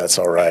cold, but that's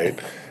all right.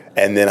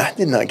 And then I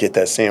did not get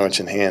that sandwich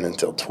in hand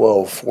until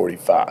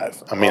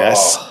 12:45. I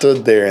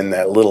stood there in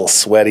that little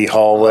sweaty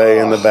hallway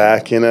in the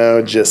back,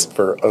 just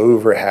for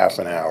over half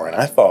an hour. And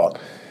I thought,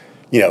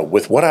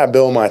 with what I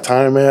bill my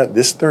time at,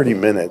 this 30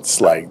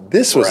 minutes,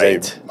 this was a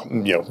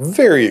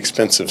very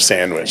expensive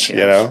sandwich,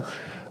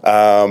 And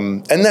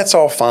that's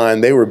all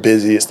fine. They were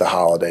busy. It's the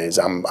holidays.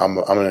 I'm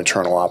an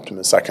eternal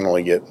optimist. I can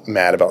only get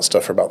mad about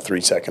stuff for about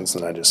 3 seconds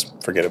and I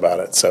just forget about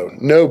it. So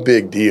no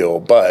big deal,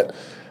 but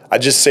I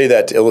just say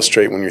that to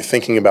illustrate when you're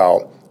thinking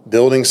about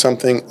building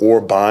something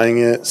or buying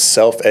it,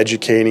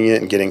 self-educating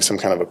it and getting some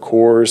kind of a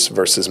course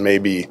versus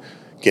maybe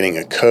getting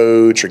a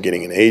coach or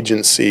getting an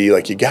agency,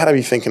 you got to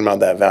be thinking about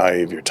that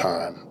value of your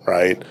time,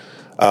 right?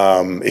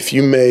 If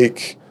you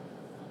make,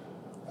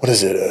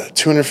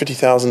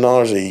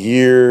 $250,000 a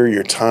year,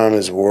 your time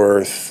is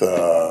worth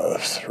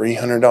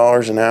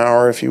 $300 an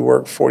hour if you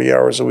work 40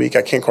 hours a week.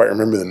 I can't quite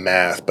remember the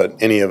math, but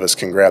any of us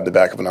can grab the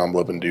back of an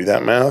envelope and do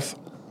that math.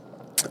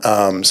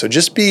 So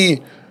just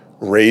be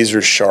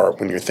razor sharp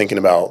when you're thinking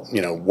about,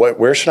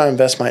 where should I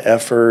invest my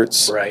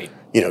efforts? Right.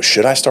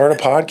 Should I start a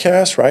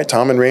podcast, right?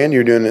 Tom and Randy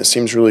are doing it.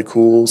 Seems really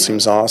cool.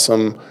 Seems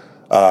awesome.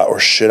 Or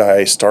should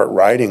I start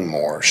writing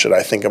more? Should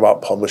I think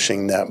about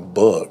publishing that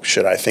book?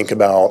 Should I think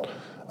about,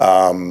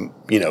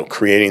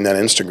 creating that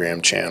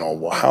Instagram channel?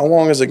 Well, how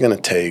long is it going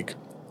to take?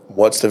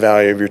 What's the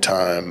value of your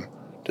time?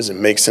 Does it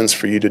make sense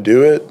for you to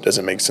do it? Does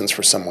it make sense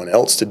for someone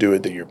else to do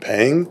it that you're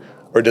paying?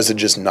 Or does it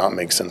just not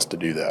make sense to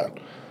do that?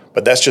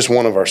 But that's just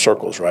one of our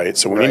circles, right?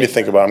 So we need to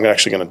think about, I'm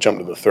actually going to jump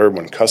to the third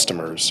one,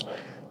 customers,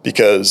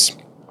 because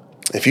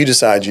if you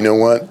decide,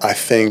 I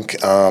think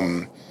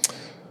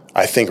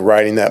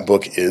writing that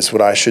book is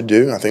what I should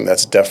do. I think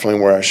that's definitely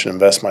where I should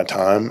invest my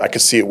time. I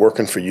could see it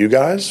working for you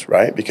guys,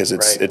 right? Because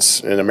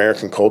it's in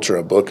American culture,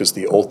 a book is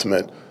the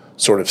ultimate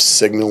sort of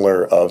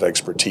signaler of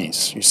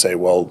expertise. You say,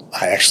 well,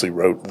 I actually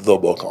wrote the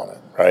book on it,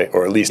 right?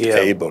 Or at least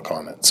a book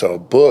on it. So a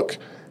book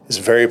is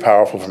very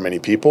powerful for many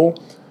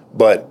people.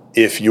 But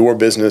if your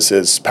business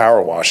is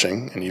power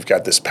washing and you've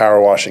got this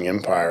power washing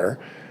empire,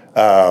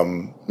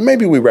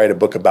 maybe we write a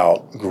book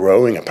about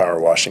growing a power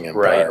washing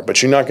empire,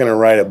 but you're not going to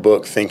write a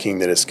book thinking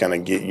that it's going to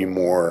get you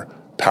more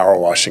power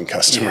washing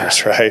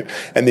customers, right?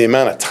 And the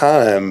amount of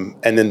time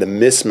and then the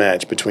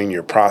mismatch between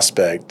your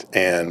prospect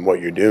and what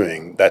you're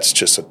doing, that's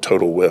just a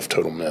total whiff,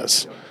 total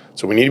miss.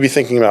 So we need to be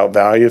thinking about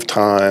value of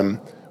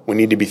time. We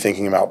need to be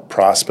thinking about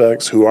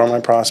prospects. Who are my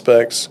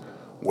prospects?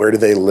 Where do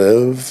they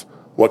live?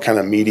 What kind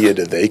of media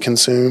do they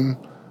consume?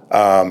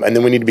 And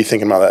then we need to be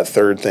thinking about that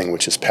third thing,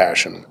 which is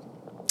passion.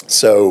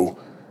 So,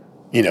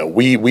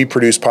 we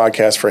produce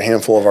podcasts for a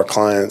handful of our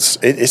clients.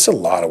 It's a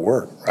lot of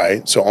work,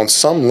 right? So on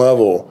some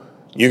level,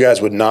 you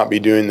guys would not be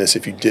doing this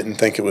if you didn't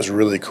think it was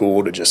really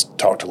cool to just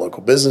talk to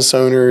local business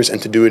owners and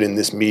to do it in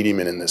this medium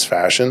and in this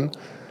fashion.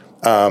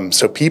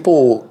 So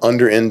people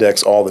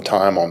under-index all the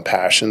time on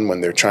passion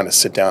when they're trying to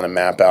sit down and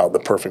map out the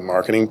perfect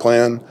marketing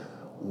plan.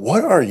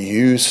 What are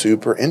you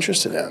super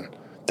interested in?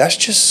 That's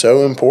just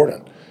so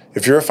important.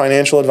 If you're a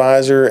financial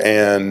advisor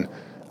and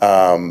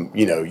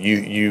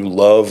you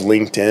love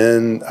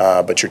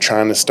LinkedIn, but you're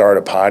trying to start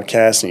a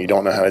podcast and you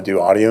don't know how to do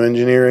audio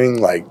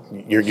engineering, like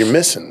you're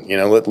missing.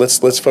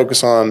 Let's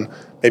focus on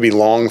maybe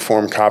long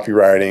form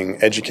copywriting,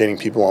 educating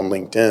people on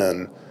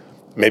LinkedIn,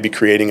 maybe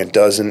creating a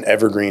dozen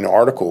evergreen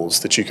articles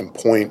that you can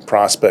point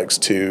prospects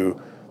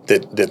to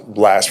that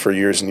last for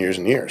years and years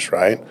and years,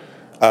 right?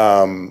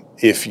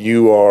 If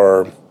you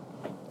are,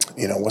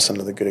 what's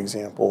another good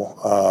example?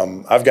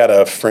 I've got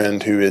a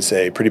friend who is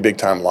a pretty big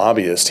time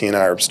lobbyist. He and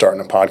I are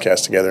starting a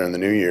podcast together in the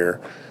new year,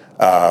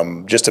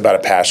 just about a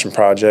passion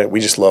project.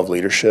 We just love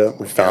leadership.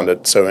 We found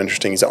it so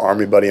interesting. He's an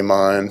Army buddy of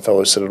mine,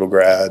 fellow Citadel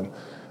grad,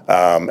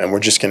 and we're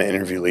just going to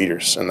interview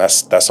leaders, and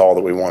that's all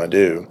that we want to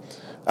do.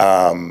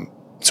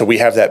 So we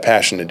have that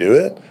passion to do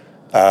it.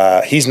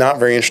 He's not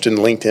very interested in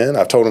LinkedIn.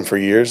 I've told him for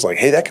years, like,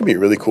 hey, that could be a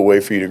really cool way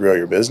for you to grow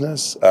your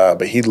business.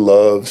 But he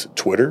loves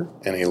Twitter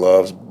and he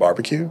loves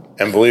barbecue.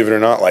 And believe it or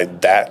not, like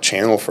that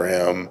channel for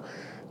him,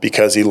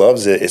 because he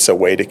loves it, it's a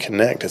way to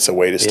connect. It's a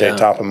way to stay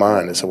top of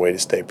mind. It's a way to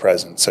stay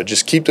present. So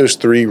just keep those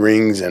three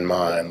rings in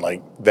mind,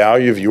 like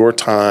value of your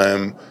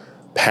time,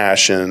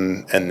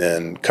 passion, and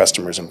then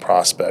customers and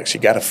prospects. You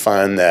got to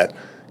find that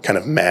kind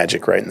of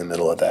magic right in the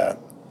middle of that.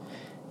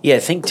 Yeah, I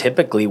think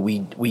typically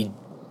we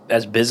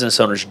as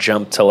business owners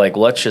jump to like,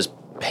 let's just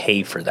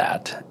pay for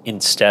that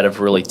instead of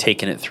really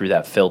taking it through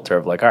that filter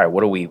of like, all right,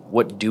 what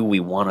do we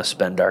want to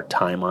spend our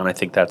time on? I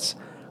think that's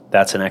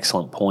an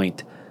excellent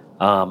point.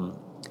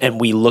 And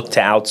we look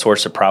to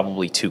outsource it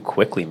probably too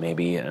quickly,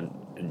 maybe, and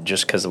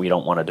just because we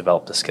don't want to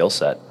develop the skill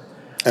set.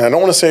 And I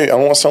don't want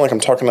to sound like I'm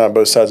talking out of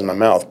both sides of my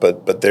mouth,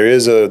 but there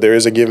is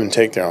a give and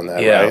take there on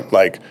that, right?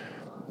 Like,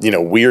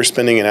 we are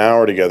spending an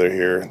hour together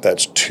here.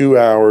 That's 2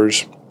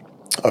 hours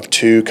of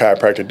two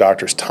chiropractic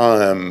doctors'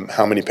 time.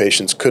 How many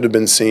patients could have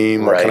been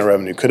seen? What kind of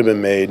revenue could have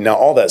been made? Now,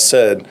 all that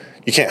said,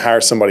 you can't hire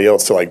somebody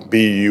else to like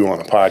be you on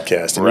a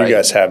podcast, and you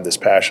guys have this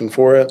passion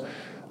for it.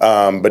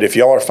 But if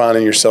y'all are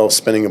finding yourself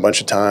spending a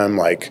bunch of time,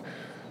 like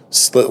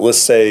let's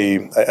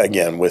say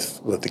again with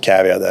the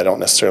caveat that I don't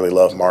necessarily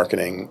love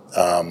marketing.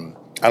 I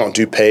don't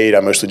do paid. I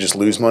mostly just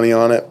lose money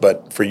on it.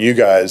 But for you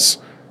guys,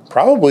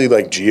 probably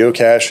like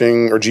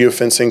geocaching or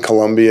geofencing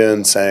Colombia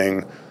and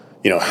saying,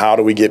 how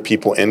do we get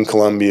people in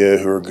Colombia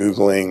who are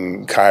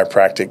Googling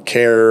chiropractic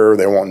care,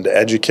 they're wanting to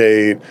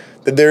educate,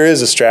 that there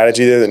is a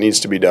strategy there that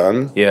needs to be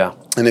done. Yeah.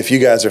 And if you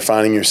guys are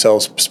finding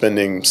yourselves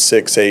spending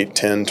 6, 8,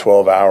 10,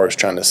 12 hours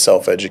trying to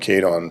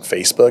self-educate on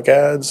Facebook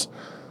ads,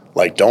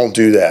 like don't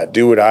do that.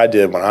 Do what I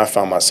did when I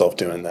found myself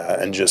doing that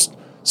and just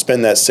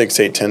spend that 6,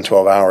 8, 10,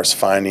 12 hours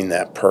finding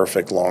that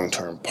perfect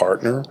long-term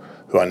partner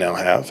who I now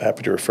have.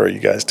 Happy to refer you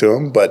guys to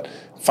him. But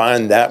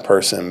find that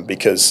person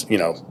because, you're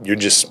going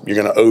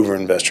to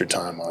overinvest your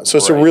time on it. So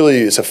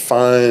it's a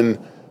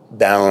fine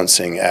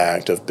balancing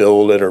act of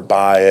build it or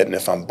buy it. And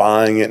if I'm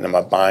buying it, and am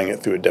I buying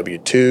it through a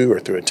W-2 or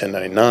through a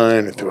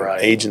 1099 or through an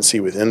agency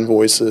with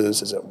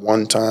invoices? Is it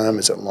one time?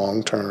 Is it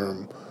long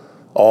term?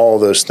 All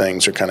those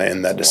things are kind of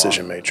in that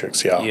decision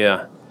matrix. Yeah.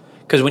 Yeah.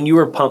 Because when you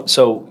were pumped,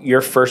 so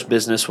your first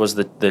business was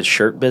the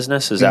shirt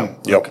business? Is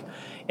that? Yep.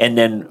 And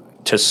then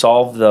to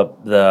solve the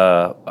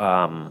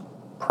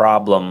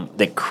problem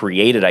that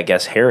created, I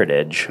guess,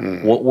 Heritage,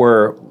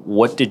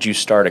 what did you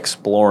start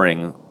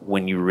exploring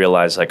when you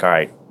realized, like, all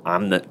right,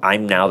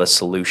 I'm now the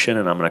solution,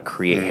 and I'm going to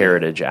create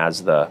Heritage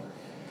as the...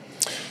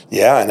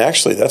 Yeah, and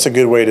actually, that's a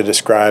good way to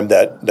describe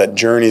that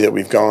journey that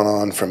we've gone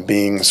on from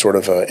being sort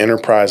of an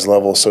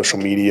enterprise-level social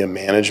media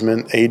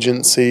management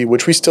agency,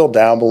 which we still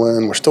dabble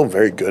in. We're still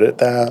very good at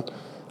that.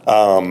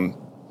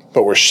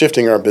 But we're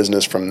shifting our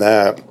business from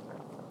that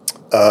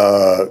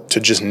to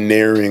just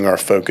narrowing our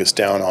focus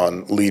down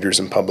on leaders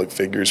and public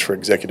figures for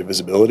executive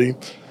visibility.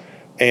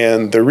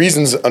 And the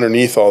reasons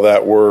underneath all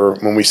that were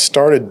when we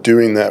started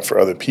doing that for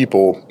other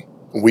people,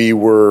 we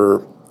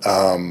were,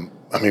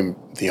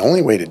 the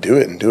only way to do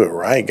it and do it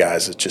right,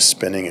 guys, is just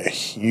spending a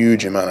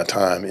huge amount of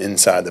time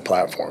inside the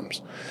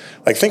platforms.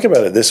 Like, think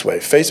about it this way.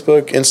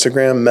 Facebook,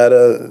 Instagram,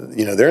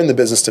 Meta, they're in the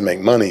business to make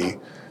money.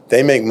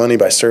 They make money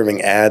by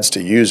serving ads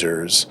to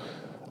users.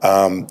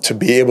 To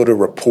be able to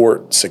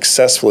report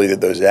successfully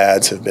that those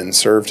ads have been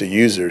served to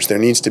users, there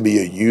needs to be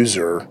a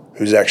user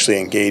who's actually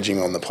engaging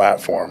on the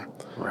platform.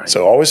 Right.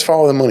 So always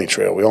follow the money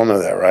trail. We all know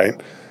that,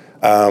 right?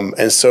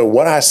 And so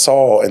what I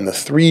saw in the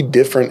 3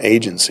 different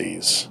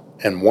agencies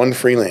and 1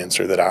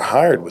 freelancer that I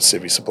hired with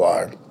Civi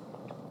Supply,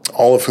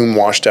 all of whom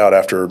washed out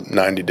after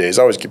 90 days.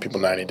 I always give people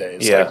 90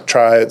 days. Yeah. Like,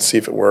 try it, see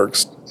if it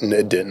works. And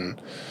it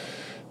didn't.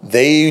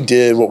 They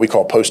did what we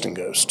call post and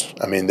ghost.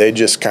 I mean, they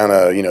just kind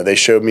of, they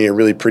showed me a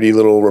really pretty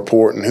little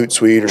report in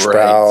Hootsuite or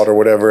Sprout or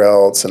whatever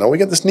else. And, we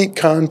got this neat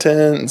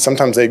content. And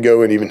sometimes they'd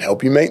go and even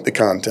help you make the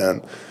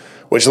content.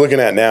 Which, looking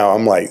at now,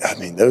 I'm like,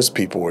 those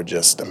people were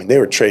they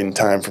were trading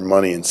time for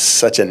money in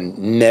such a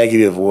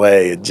negative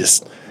way.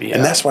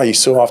 And that's why you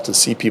so often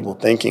see people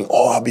thinking,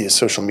 I'll be a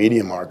social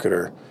media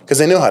marketer. Because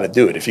they know how to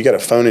do it. If you got a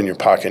phone in your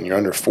pocket and you're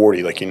under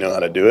 40, you know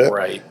how to do it.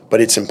 Right. But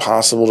it's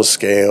impossible to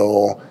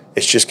scale.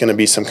 It's just going to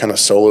be some kind of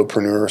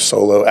solopreneur,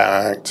 solo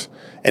act.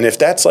 And if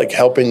that's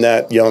helping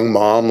that young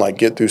mom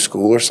get through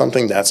school or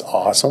something, that's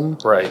awesome.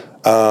 Right.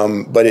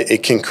 But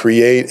it can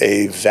create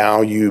a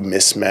value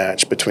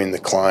mismatch between the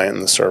client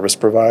and the service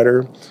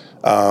provider.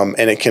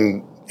 And it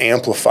can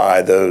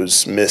amplify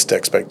those missed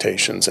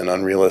expectations and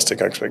unrealistic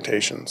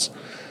expectations.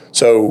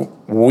 So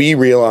we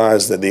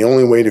realized that the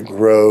only way to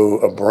grow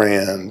a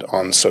brand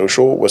on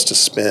social was to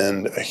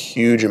spend a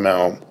huge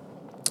amount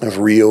of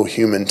real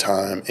human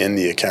time in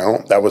the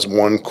account. That was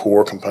one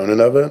core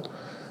component of it.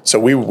 So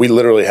we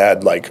literally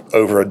had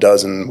over a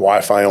dozen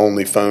Wi-Fi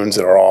only phones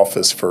at our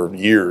office for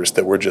years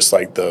that were just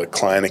the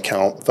client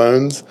account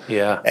phones.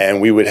 Yeah. And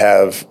we would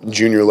have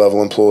junior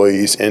level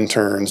employees,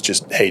 interns,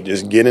 just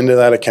get into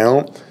that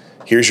account.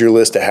 Here's your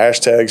list of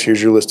hashtags.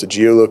 Here's your list of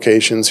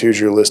geolocations. Here's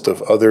your list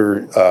of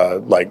other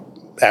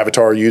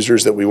avatar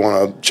users that we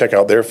want to check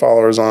out their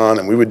followers on.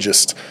 And we would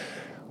just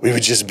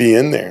be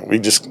in there.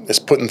 It's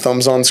putting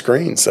thumbs on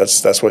screens.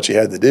 That's what you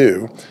had to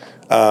do.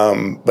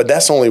 But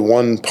that's only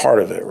one part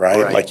of it,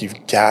 right?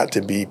 You've got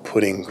to be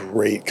putting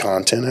great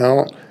content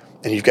out,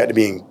 and you've got to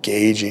be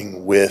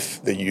engaging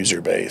with the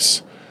user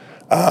base.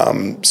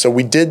 So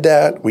we did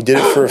that. We did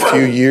it for a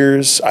few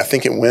years. I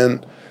think it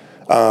went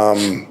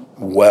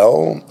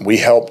well. We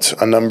helped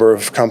a number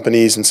of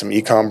companies and some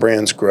e-com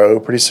brands grow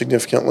pretty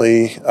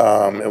significantly.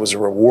 It was a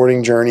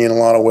rewarding journey in a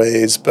lot of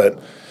ways, but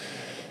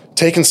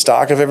taking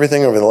stock of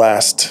everything over the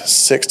last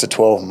 6 to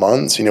 12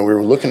 months, we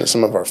were looking at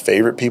some of our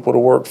favorite people to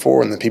work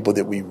for and the people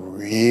that we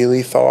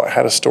really thought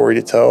had a story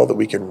to tell that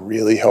we could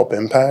really help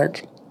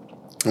impact.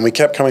 And we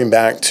kept coming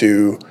back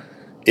to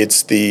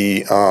it's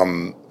the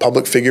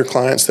public figure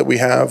clients that we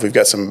have. We've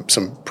got some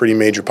pretty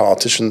major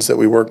politicians that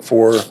we work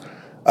for,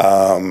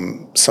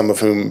 some of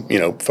whom,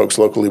 folks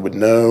locally would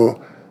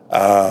know.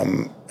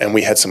 And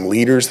we had some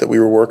leaders that we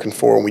were working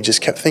for, and we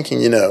just kept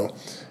thinking,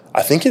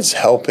 I think it's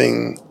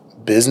helping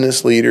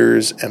business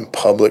leaders and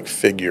public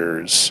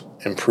figures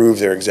improve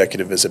their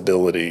executive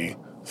visibility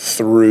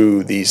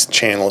through these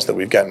channels that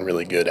we've gotten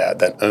really good at,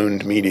 that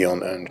owned media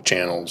and owned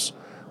channels,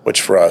 which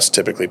for us,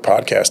 typically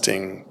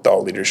podcasting,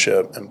 thought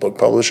leadership, and book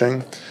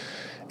publishing.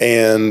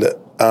 And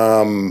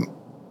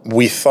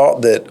we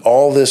thought that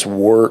all this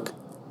work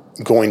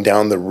going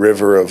down the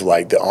river of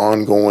the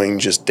ongoing,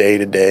 just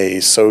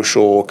day-to-day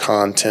social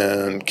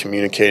content,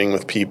 communicating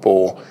with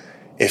people,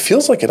 it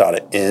feels like it ought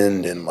to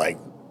end in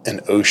an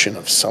ocean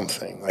of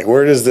something.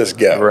 Where does this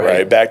go,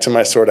 right? Back to my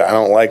I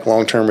don't like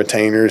long-term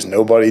retainers.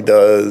 Nobody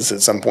does.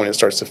 At some point, it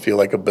starts to feel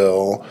like a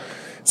bill.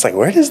 It's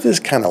where does this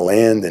kind of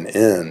land and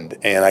end?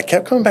 And I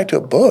kept coming back to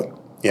a book,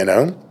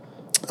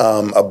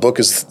 A book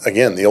is,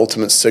 again, the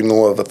ultimate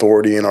signal of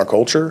authority in our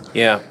culture.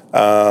 Yeah.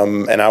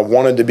 And I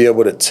wanted to be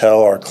able to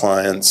tell our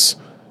clients,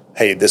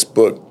 hey, this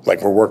book,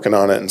 we're working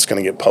on it and it's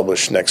going to get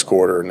published next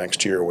quarter or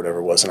next year or whatever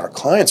it was. And our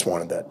clients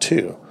wanted that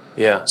too.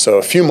 Yeah. So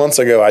a few months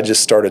ago, I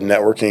just started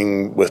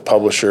networking with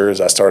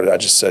publishers. I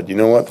just said, you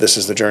know what, this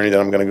is the journey that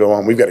I'm going to go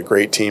on. We've got a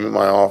great team at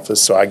my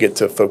office, so I get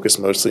to focus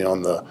mostly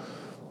on the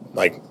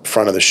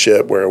front of the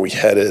ship, where are we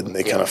headed, and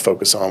they kind of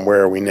focus on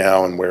where are we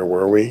now and where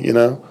were we,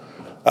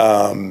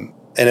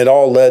 And it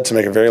all led, to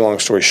make a very long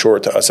story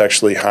short, to us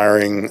actually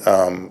hiring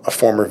a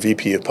former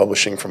VP of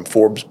publishing from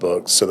Forbes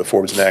Books, so the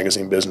Forbes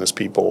magazine business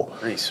people.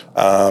 Nice.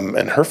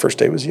 And her first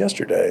day was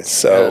yesterday.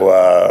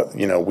 So,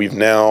 we've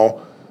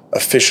now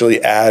officially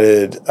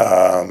added,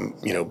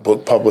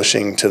 book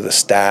publishing to the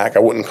stack. I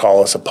wouldn't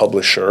call us a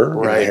publisher.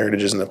 Right.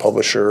 Heritage isn't a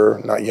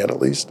publisher, not yet at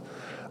least.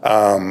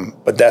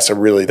 But that's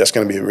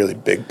going to be a really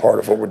big part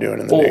of what we're doing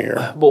in the new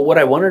year. But what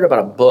I wondered about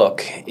a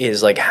book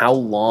is how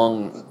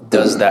long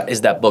is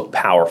that book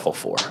powerful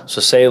for?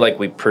 So say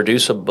we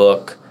produce a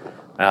book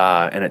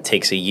and it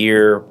takes a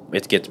year,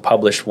 it gets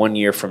published 1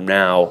 year from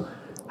now.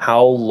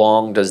 How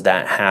long does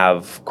that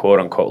have, quote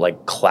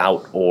unquote,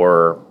 clout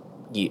or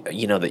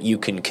that you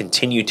can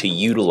continue to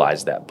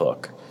utilize that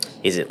book?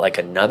 Is it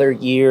another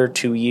year,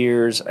 2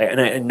 years?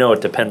 And I know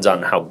it depends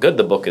on how good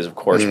the book is, of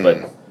course,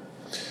 but.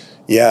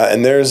 Yeah,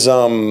 and there's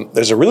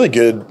a really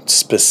good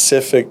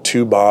specific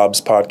To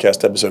Bob's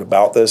podcast episode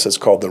about this. It's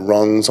called The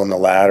Rungs on the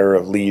Ladder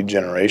of Lead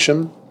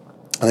Generation.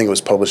 I think it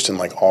was published in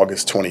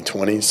August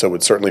 2020, so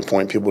would certainly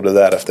point people to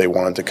that if they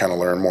wanted to kind of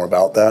learn more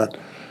about that.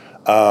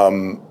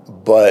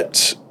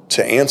 But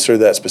to answer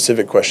that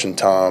specific question,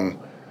 Tom,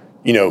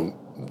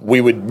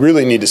 we would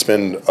really need to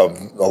spend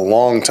a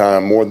long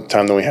time, more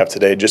time than we have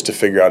today, just to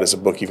figure out, is a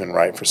book even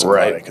right for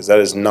somebody? Because that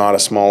is not a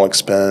small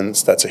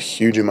expense. That's a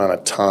huge amount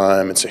of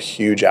time. It's a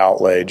huge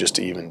outlay just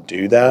to even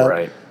do that.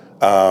 Right.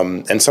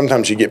 And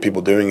sometimes you get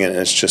people doing it, and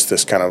it's just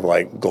this kind of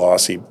like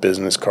glossy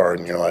business card,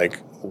 and you're like,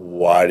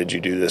 why did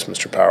you do this,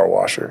 Mr. Power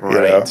Washer?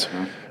 Right. You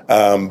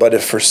know? But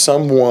if for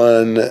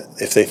someone,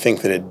 if they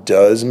think that it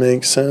does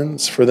make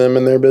sense for them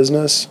in their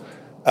business,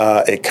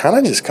 it kind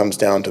of just comes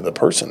down to the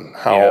person,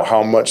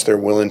 how much they're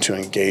willing to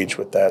engage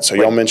with that. So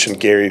y'all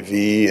mentioned Gary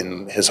Vee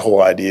and his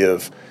whole idea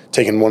of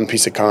taking one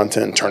piece of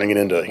content and turning it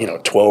into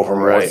 12 or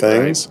more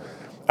things. Right.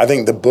 I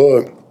think the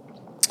book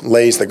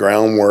lays the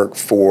groundwork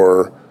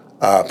for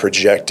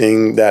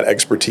projecting that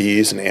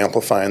expertise and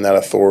amplifying that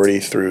authority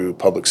through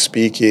public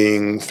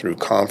speaking, through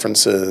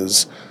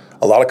conferences.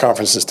 A lot of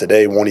conferences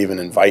today won't even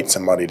invite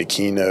somebody to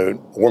keynote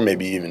or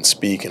maybe even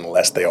speak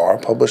unless they are a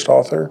published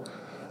author.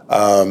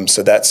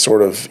 So that's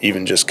sort of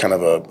even just kind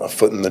of a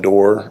foot in the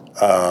door.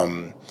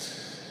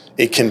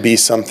 It can be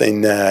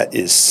something that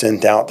is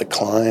sent out to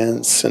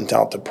clients, sent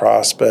out to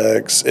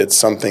prospects. It's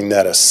something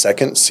that a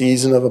second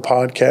season of a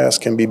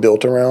podcast can be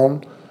built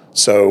around.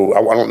 So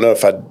I don't know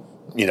if I'd,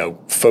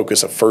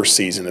 focus a first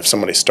season if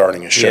somebody's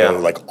starting a show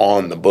like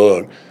on the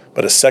book,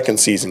 but a second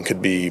season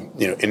could be,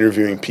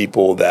 interviewing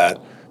people that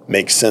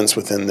make sense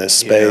within this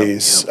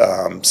space.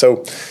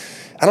 So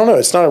I don't know.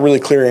 It's not a really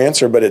clear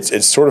answer, but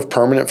it's sort of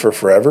permanent for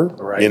forever.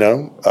 Right.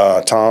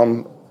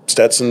 Tom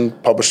Stetson,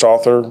 published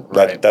author,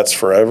 that's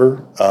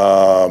forever.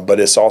 But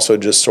it's also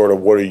just sort of,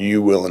 what are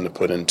you willing to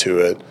put into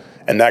it?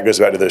 And that goes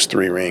back to those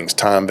three rings: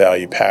 time,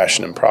 value,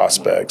 passion, and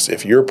prospects.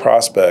 If your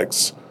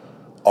prospects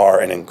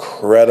are an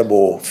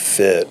incredible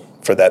fit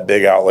for that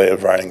big outlay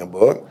of writing a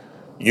book,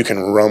 you can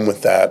run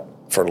with that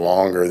for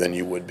longer than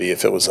you would be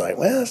if it was like,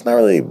 well, it's not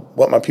really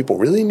what my people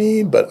really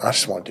need, but I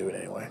just want to do it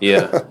anyway.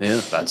 Yeah,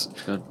 that's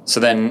good. So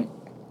then,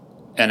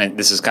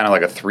 this is kind of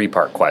like a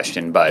three-part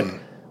question, but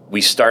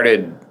we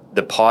started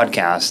the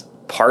podcast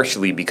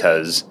partially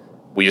because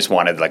we just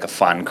wanted like a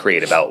fun,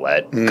 creative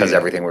outlet, because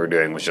everything we were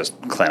doing was just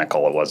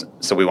clinical. It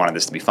wasn't. So we wanted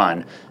this to be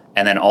fun.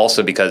 And then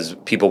also because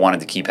people wanted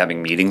to keep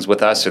having meetings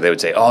with us, so they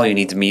would say, oh, you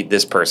need to meet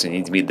this person, you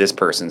need to meet this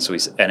person.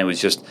 And it was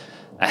just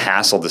a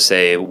hassle to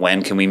say,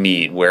 when can we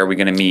meet? Where are we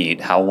going to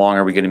meet? How long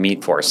are we going to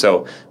meet for?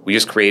 So we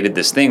just created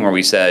this thing where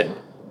we said,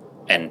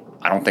 and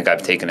I don't think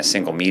I've taken a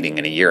single meeting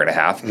in a year and a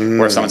half,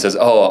 where if someone says,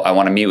 oh, I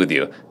want to meet with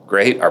you.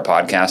 Great, our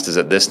podcast is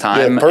at this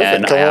time,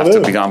 and I have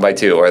to be gone by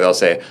 2. Or they'll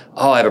say,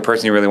 oh, I have a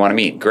person you really want to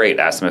meet. Great,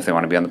 ask them if they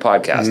want to be on the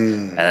podcast.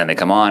 And then they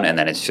come on, and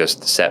then it's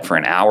just set for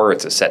an hour.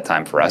 It's a set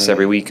time for us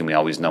every week, and we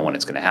always know when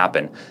it's going to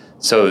happen.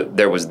 So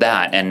there was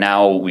that, and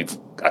now we've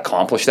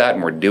accomplished that,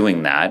 and we're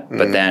doing that.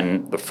 But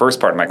then the first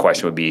part of my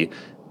question would be,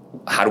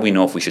 how do we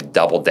know if we should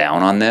double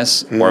down on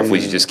this or if we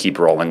should just keep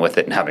rolling with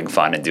it and having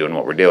fun and doing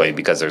what we're doing?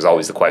 Because there's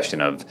always the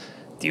question of,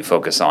 do you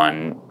focus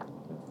on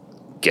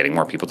getting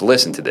more people to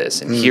listen to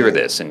this and hear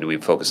this? And do we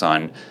focus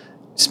on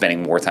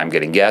spending more time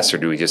getting guests, or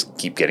do we just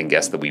keep getting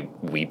guests that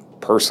we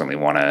personally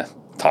want to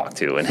talk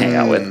to and hang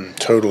out with?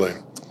 Totally.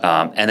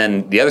 And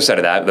then the other side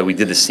of that we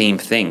did the same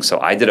thing. So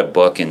I did a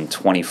book in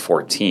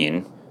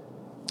 2014,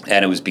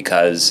 and it was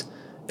because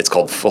it's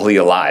called Fully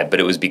Alive, but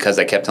it was because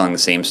I kept telling the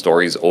same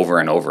stories over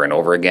and over and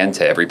over again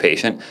to every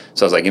patient.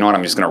 So I was like, you know what,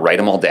 I'm just going to write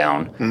them all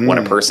down. When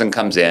a person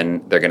comes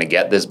in, they're going to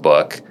get this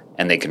book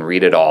and they can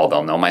read it all.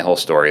 They'll know my whole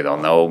story. They'll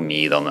know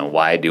me. They'll know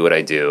why I do what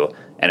I do.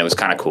 And it was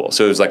kind of cool.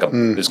 So it was like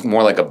it was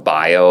more like a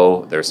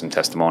bio. There's some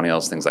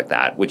testimonials, things like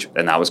that,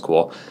 and that was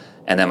cool.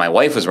 And then my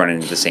wife was running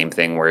into the same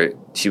thing where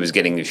she was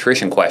getting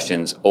nutrition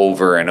questions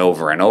over and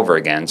over and over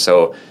again.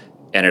 So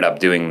ended up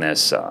doing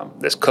this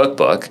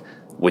cookbook,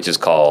 which is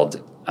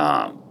called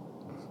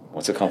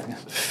what's it called?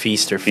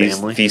 Feast for the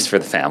Family. Feast for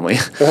the Family.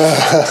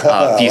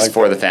 Feast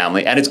for the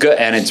Family. And it's good,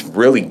 and it's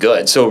really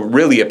good. So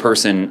really a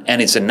person,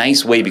 and it's a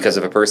nice way, because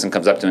if a person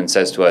comes up to and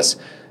says to us,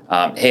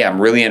 hey,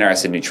 I'm really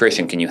interested in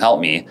nutrition, can you help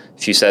me?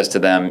 She says to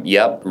them,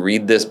 yep,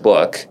 read this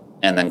book,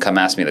 and then come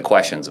ask me the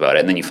questions about it.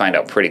 And then you find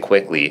out pretty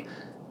quickly,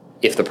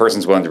 if the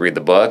person's willing to read the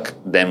book,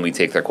 then we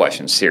take their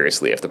questions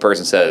seriously. If the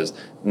person says,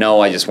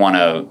 no, I just want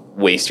to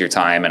waste your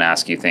time and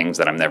ask you things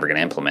that I'm never going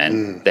to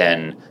implement,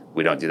 then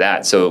we don't do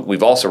that. So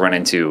we've also run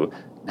into,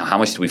 now how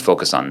much do we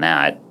focus on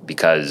that?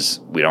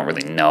 Because we don't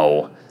really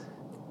know.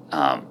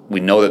 We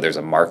know that there's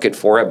a market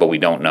for it, but we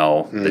don't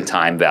know the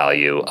time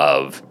value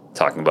of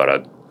talking about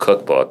a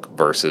cookbook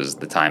versus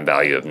the time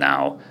value of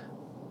now,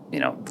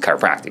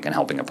 chiropractic and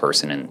helping a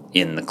person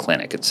in the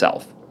clinic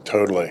itself.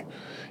 Totally.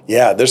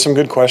 Yeah, there's some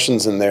good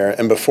questions in there.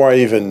 And before I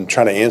even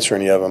try to answer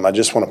any of them, I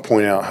just want to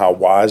point out how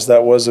wise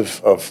that was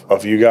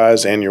of you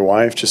guys and your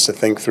wife, just to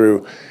think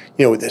through,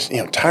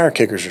 tire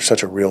kickers are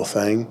such a real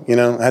thing.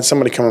 I had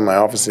somebody come in my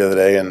office the other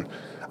day, and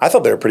I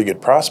thought they were a pretty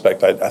good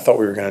prospect. I thought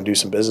we were going to do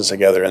some business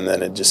together, and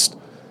then it just,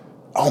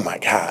 oh my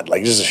God,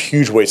 like just a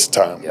huge waste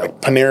of time. Yep.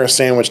 Like Panera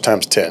sandwich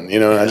times 10,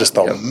 and I just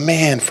thought,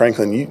 man,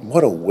 Franklin,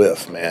 what a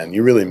whiff, man.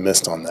 You really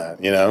missed on that,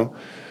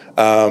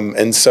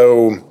 And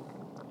so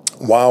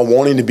while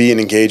wanting to be an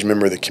engaged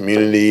member of the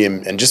community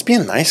and just be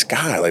a nice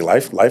guy. Like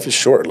life is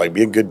short. Like,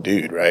 be a good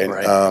dude,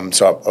 right?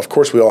 So of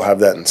course we all have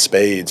that in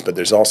spades, but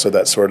there's also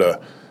that sort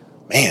of,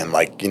 man,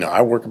 like,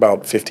 I work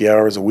about 50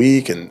 hours a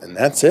week and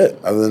that's it.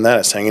 Other than that,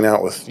 it's hanging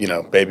out with,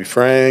 baby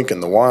Frank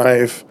and the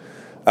wife.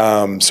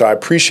 So I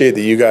appreciate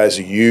that you guys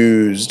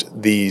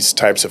used these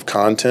types of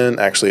content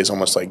actually as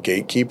almost like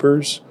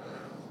gatekeepers.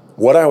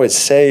 What I would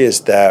say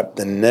is that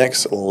the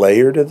next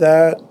layer to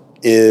that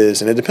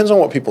is, and it depends on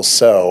what people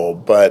sell,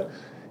 but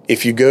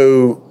if you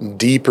go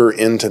deeper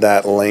into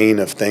that lane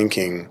of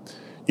thinking,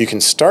 you can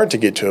start to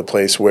get to a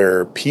place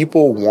where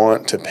people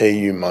want to pay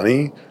you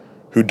money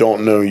who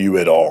don't know you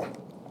at all.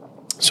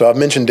 So I've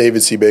mentioned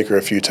David C. Baker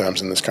a few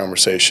times in this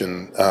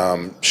conversation.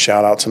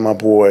 Shout out to my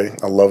boy.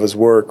 I love his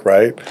work,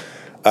 right?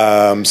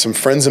 Some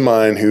friends of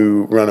mine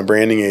who run a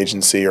branding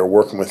agency are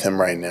working with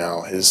him right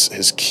now.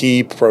 His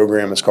key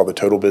program is called the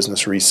Total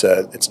Business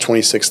Reset. It's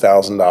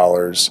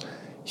 $26,000.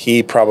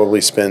 He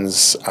probably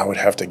spends, I would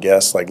have to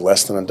guess, like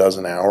less than a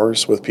dozen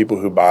hours with people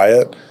who buy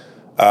it.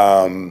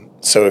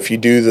 So if you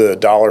do the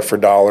dollar for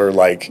dollar,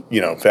 like,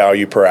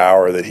 value per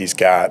hour that he's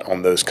got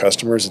on those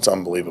customers, it's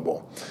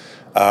unbelievable.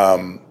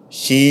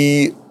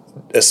 He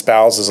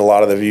espouses a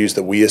lot of the views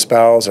that we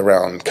espouse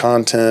around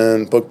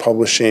content, book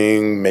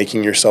publishing,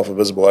 making yourself a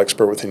visible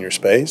expert within your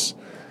space.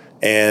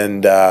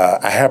 And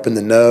I happen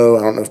to know,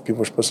 I don't know if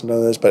people are supposed to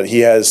know this, but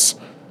he has,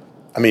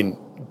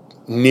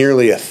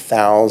 nearly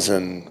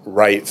 1,000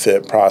 right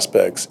fit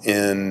prospects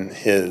in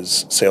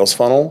his sales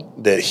funnel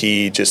that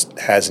he just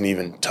hasn't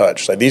even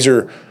touched. Like, these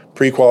are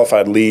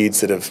pre-qualified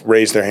leads that have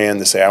raised their hand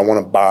to say, I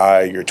want to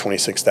buy your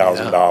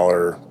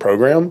 $26,000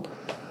 program.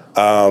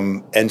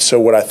 And so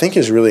what I think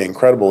is really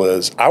incredible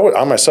is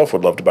I myself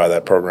would love to buy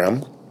that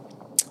program.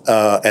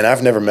 And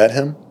I've never met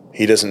him.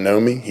 He doesn't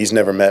know me. He's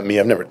never met me.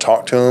 I've never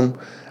talked to him.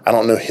 I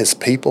don't know his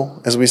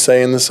people, as we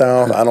say in the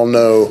South. I don't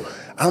know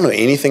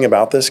anything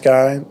about this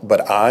guy,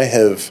 but I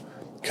have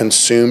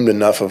consumed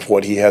enough of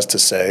what he has to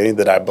say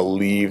that I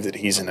believe that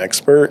he's an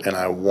expert and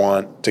I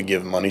want to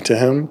give money to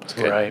him.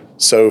 Right.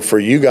 So for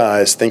you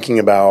guys thinking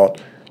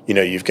about,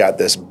 you've got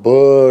this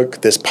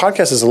book, this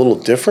podcast is a little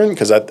different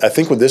because I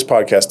think what this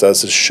podcast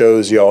does is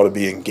shows you all to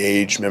be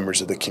engaged members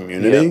of the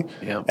community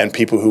and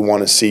people who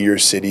want to see your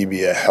city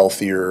be a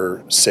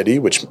healthier city,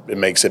 which it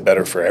makes it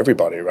better for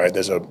everybody, right?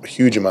 There's a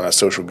huge amount of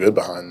social good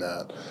behind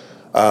that.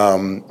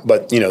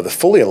 But the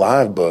Fully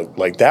Alive book,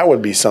 like, that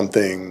would be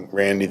something,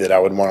 Randy, that I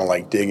would want to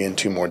like dig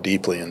into more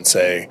deeply and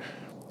say,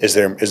 is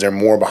there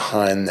more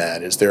behind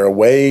that? Is there a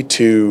way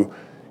to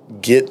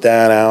get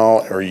that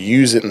out or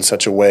use it in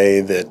such a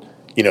way that,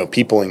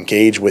 people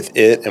engage with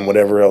it and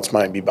whatever else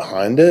might be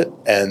behind it,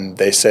 and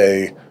they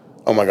say,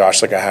 oh my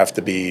gosh, like, I have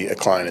to be a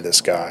client of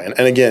this guy.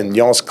 And again,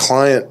 y'all's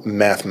client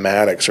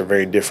mathematics are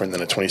very different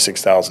than a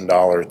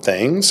 $26,000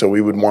 thing. So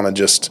we would want to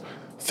just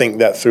think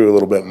that through a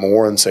little bit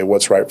more and say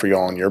what's right for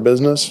y'all in your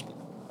business.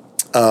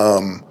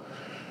 So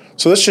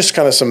that's just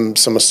kind of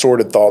some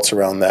assorted thoughts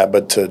around that.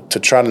 But to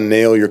try to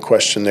nail your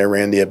question there,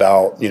 Randy,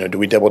 about, do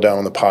we double down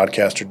on the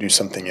podcast or do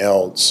something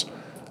else?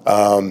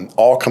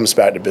 All comes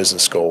back to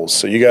business goals.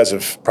 So you guys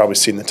have probably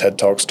seen the TED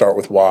Talk, Start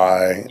With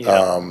Why,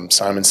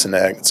 Simon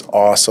Sinek. It's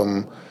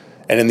awesome.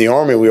 And in the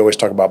Army, we always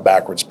talk about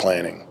backwards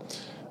planning.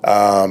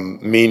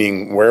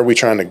 Meaning, where are we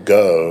trying to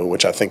go,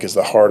 which I think is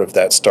the heart of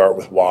that start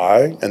with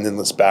why, and then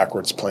let's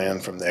backwards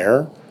plan from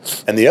there.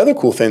 And the other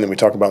cool thing that we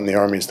talk about in the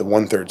Army is the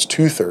 1/3,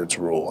 2/3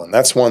 rule. And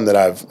that's one that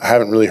I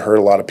haven't really heard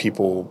a lot of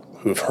people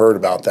who have heard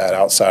about that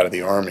outside of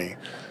the Army.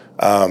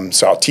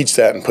 So I'll teach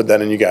that and put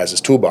that in you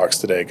guys' toolbox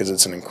today because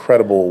it's an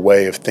incredible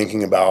way of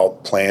thinking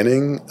about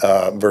planning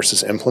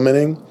versus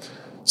implementing.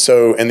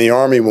 So in the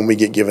Army, when we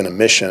get given a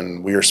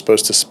mission, we are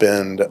supposed to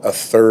spend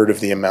 1/3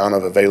 of the amount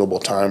of available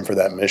time for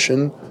that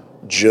mission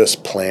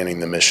just planning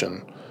the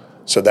mission.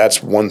 So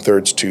that's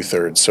 1/3,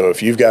 2/3. So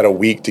if you've got a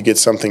week to get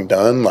something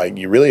done, like,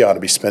 you really ought to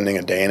be spending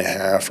a day and a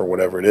half or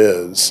whatever it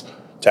is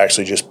to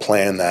actually just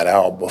plan that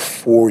out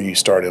before you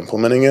start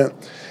implementing it.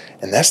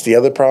 And that's the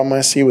other problem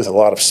I see with a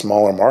lot of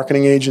smaller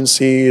marketing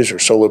agencies or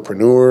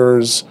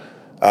solopreneurs.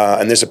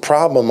 And there's a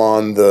problem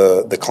on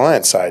the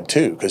client side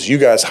too, because you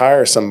guys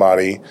hire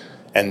somebody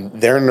and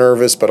they're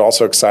nervous but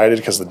also excited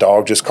because the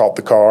dog just caught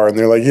the car and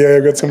they're like, yeah, I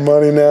got some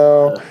money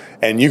now.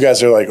 And you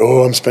guys are like,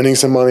 oh, I'm spending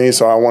some money,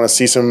 so I want to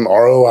see some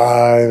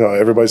ROI,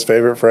 everybody's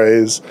favorite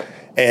phrase.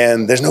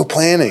 And there's no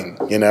planning,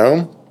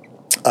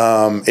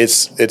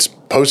 It's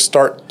post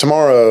start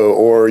tomorrow,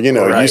 or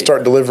you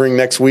start delivering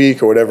next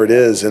week or whatever it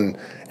is, and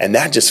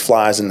that just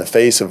flies in the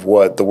face of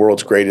what the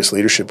world's greatest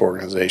leadership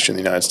organization,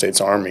 the United States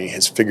Army,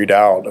 has figured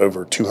out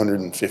over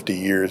 250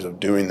 years of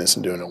doing this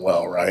and doing it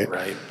well, right?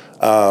 Right.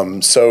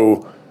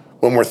 So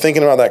when we're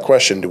thinking about that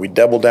question, do we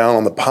double down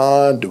on the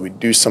pod? Do we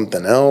do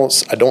something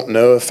else? I don't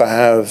know if I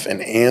have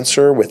an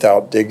answer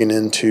without digging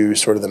into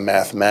sort of the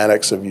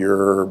mathematics of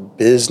your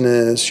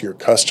business, your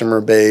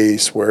customer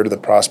base, where do the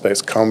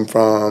prospects come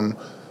from?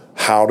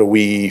 How do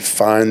we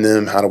find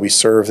them? How do we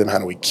serve them? How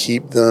do we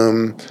keep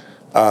them?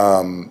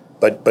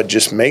 But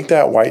just make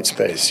that white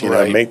space,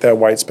 make that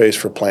white space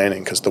for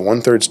planning, because the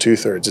 1/3,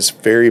 2/3 is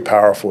very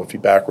powerful if you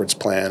backwards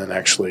plan and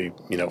actually,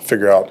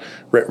 figure out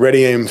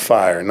ready, aim,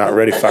 fire, not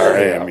ready, fire,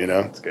 aim,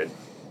 That's good.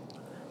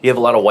 You have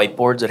a lot of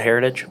whiteboards at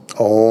Heritage?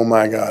 Oh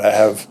my God. I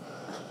have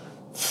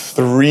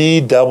 3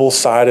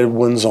 double-sided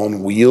ones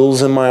on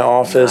wheels in my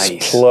office,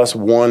 plus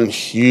one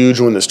huge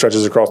one that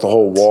stretches across the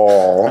whole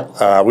wall.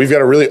 We've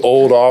got a really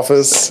old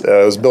office.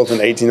 It was built in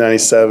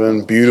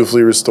 1897,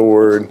 beautifully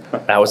restored.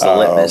 That was the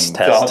litmus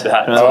test.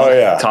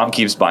 Yeah. Tom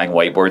keeps buying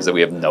whiteboards that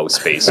we have no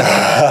space for.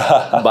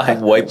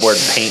 Buying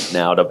whiteboard paint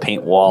now to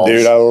paint walls.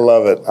 Dude, I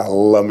love it. I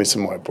love me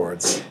some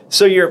whiteboards.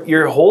 So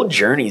your whole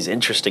journey is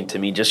interesting to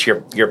me, just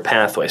your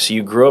pathway. So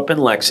you grew up in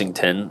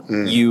Lexington.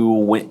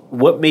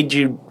 What made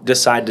you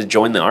decide to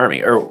join the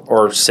Army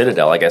or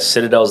Citadel? I guess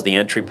Citadel is the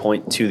entry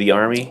point to the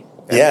Army.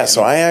 Yeah,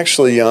 so I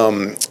actually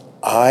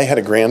I had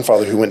a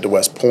grandfather who went to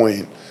West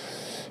Point,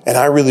 and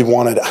I really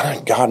wanted,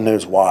 God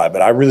knows why,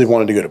 but I really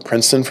wanted to go to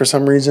Princeton for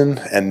some reason,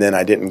 and then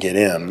I didn't get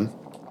in,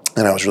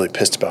 and I was really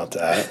pissed about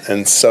that.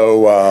 And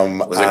so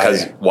was it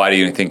because why do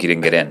you think you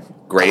didn't get in?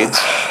 Grades?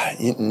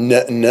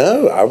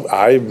 No,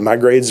 my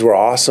grades were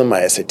awesome.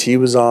 My SAT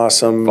was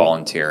awesome.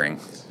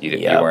 Volunteering. You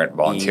weren't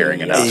volunteering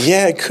enough.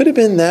 Yeah, it could have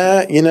been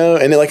that,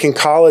 And like in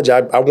college,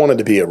 I wanted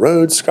to be a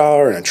Rhodes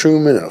Scholar and a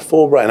Truman and a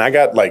Fulbright, and I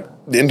got like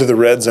into the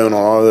red zone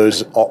on all of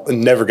those.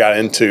 Never got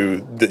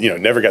into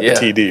never got the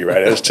TD.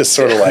 Right? It was just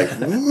sort of like,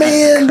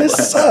 man, this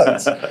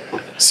sucks.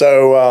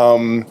 So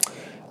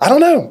I don't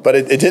know, but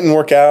it didn't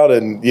work out,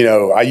 and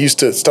I used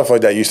to stuff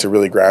like that used to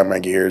really grind my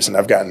gears, and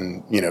I've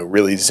gotten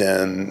really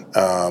zen.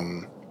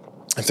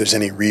 If there's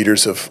any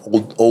readers of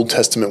Old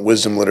Testament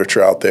wisdom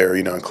literature out there,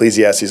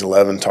 Ecclesiastes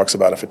 11 talks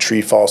about if a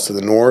tree falls to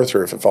the north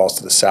or if it falls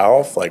to the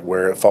south, like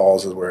where it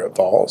falls is where it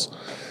falls.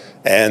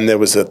 And there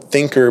was a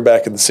thinker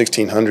back in the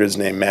 1600s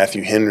named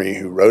Matthew Henry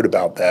who wrote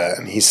about that,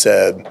 and he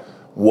said,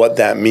 what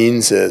that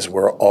means is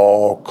we're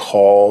all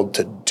called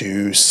to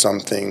do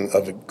something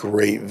of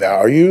great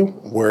value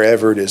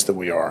wherever it is that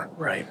we are.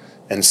 Right.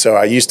 And so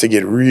I used to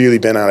get really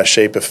bent out of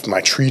shape if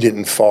my tree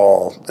didn't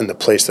fall in the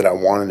place that I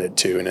wanted it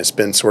to. And it's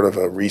been sort of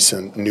a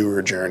recent,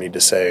 newer journey to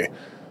say,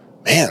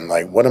 man,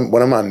 like what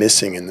am I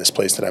missing in this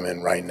place that I'm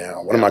in right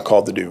now? What am I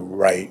called to do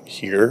right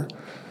here?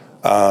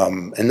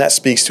 And that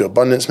speaks to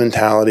abundance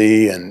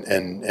mentality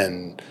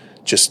and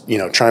just,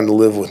 trying to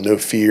live with no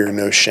fear,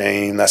 no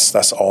shame.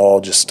 That's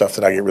all just stuff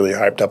that I get really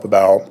hyped up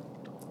about.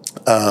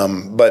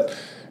 But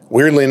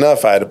weirdly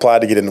enough, I had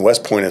applied to get into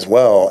West Point as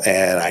well,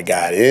 and I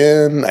got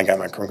in. I got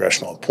my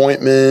congressional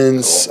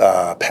appointments,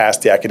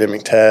 passed the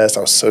academic test.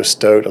 I was so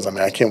stoked. I was like,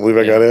 man, I can't believe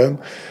I got in.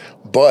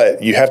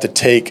 But you have to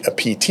take a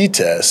PT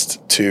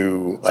test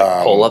to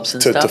pull-ups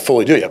and stuff? To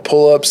fully do it. Yeah,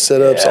 pull-ups,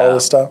 sit-ups, all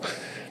this stuff.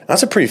 I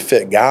was a pretty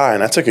fit guy,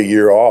 and I took a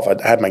year off. I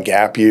had my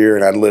gap year,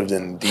 and I lived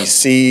in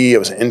D.C. I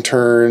was an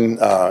intern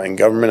in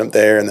government up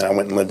there, and then I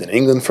went and lived in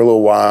England for a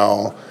little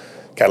while.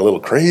 Got a little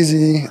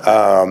crazy,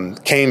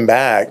 came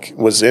back,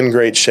 was in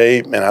great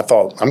shape, and I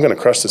thought, I'm going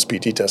to crush this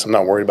PT test. I'm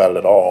not worried about it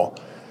at all.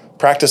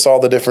 Practiced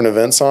all the different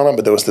events on it,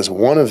 but there was this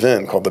one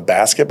event called the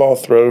basketball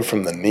throw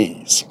from the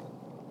knees.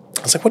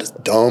 I was like, what is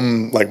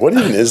dumb? Like, what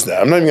even is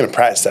that? I'm not even going to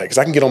practice that because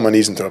I can get on my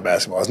knees and throw a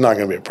basketball. It's not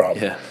going to be a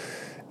problem. Yeah.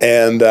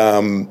 And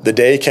the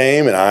day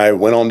came, and I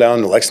went on down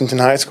to Lexington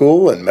High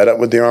School and met up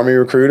with the Army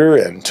recruiter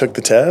and took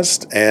the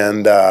test,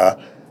 and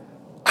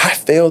I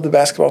failed the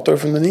basketball throw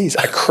from the knees.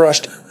 I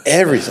crushed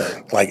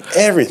everything, like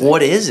everything.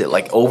 What is it?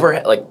 Like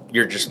overhead? Like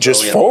you're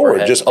just forward,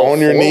 overhead? just on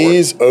your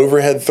knees,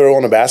 overhead throw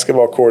on a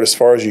basketball court as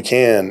far as you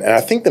can. And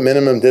I think the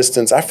minimum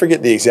distance, I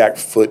forget the exact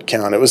foot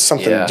count. It was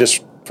something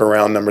just for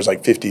round numbers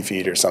like 50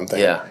 feet or something.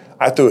 Yeah.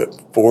 I threw it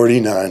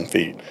 49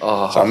 feet. So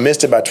I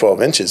missed it by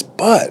 12 inches,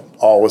 but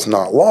all was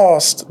not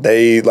lost.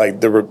 They,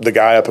 like the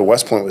guy up at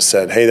West Point was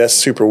said, hey, that's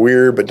super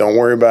weird, but don't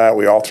worry about it.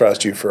 We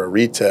authorized you for a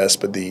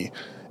retest, but the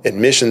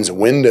admissions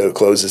window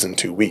closes in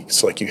 2 weeks.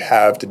 So, like, you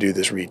have to do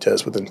this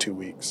retest within 2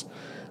 weeks.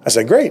 I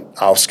said, great,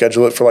 I'll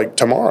schedule it for, like,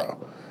 tomorrow.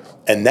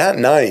 And that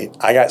night,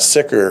 I got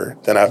sicker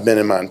than I've been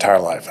in my entire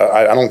life.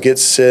 I don't get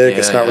sick.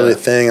 It's not really a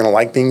thing. I don't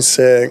like being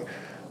sick.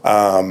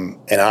 And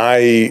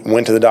I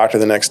went to the doctor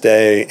the next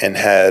day and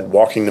had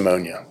walking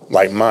pneumonia.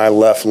 Like, my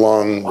left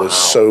lung was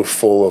so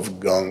full of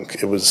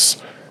gunk. It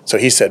was, so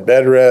he said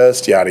bed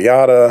rest, yada,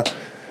 yada.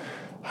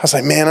 I was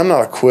like, man, I'm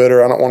not a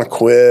quitter. I don't want to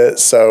quit.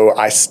 So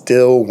I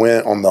still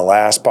went on the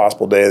last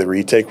possible day of the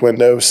retake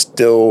window,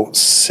 still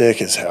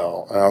sick as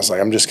hell. And I was like,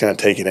 I'm just going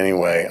to take it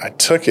anyway. I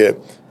took it.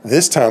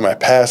 This time I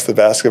passed the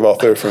basketball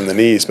throw from the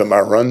knees, but my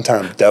run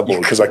time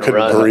doubled because I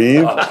couldn't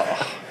breathe.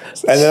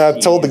 And then I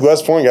told the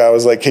West Point guy, I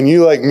was like, can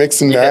you like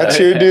mix and match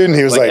here, dude? And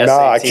he was like, nah,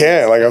 SATs. I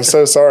can't. Like, I'm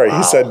so sorry.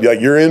 He said,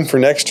 like, you're in for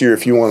next year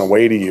if you want to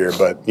wait a year.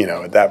 But, you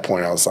know, at that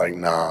point I was like,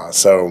 nah.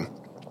 So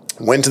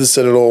went to the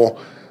Citadel,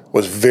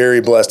 was very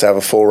blessed to have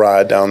a full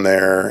ride down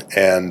there.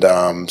 And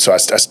so I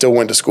still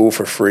went to school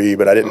for free,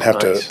 but I didn't have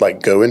to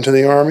like go into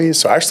the Army.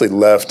 So I actually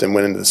left and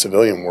went into the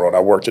civilian world.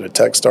 I worked at a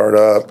tech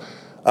startup,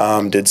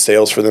 did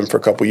sales for them for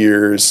a couple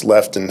years,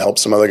 left and helped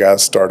some other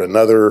guys start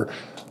another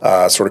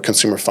sort of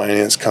consumer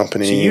finance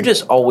company. So you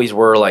just always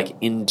were like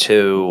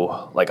into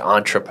like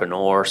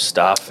entrepreneur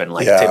stuff and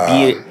like to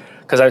be,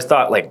 because I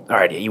thought like, all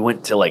right, you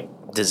went to like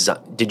design.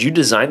 Did you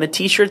design the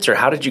T-shirts or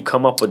how did you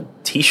come up with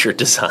T-shirt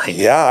design?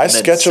 Yeah, I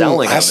sketch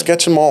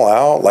them all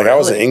out. Like I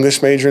was an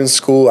English major in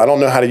school. I don't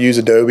know how to use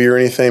Adobe or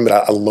anything, but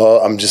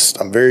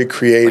I'm very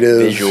creative,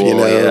 like visual,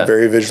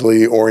 very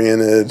visually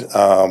oriented.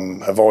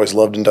 I've always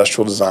loved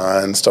industrial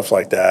design, stuff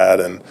like that.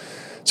 And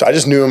so I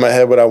just knew in my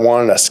head what I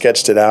wanted. I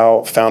sketched it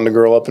out, found a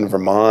girl up in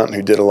Vermont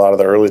who did a lot of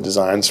the early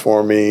designs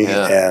for me.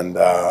 And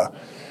so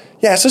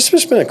it's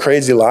just been a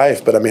crazy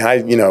life. But I mean, I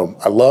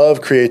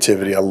love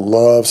creativity. I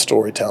love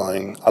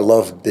storytelling. I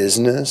love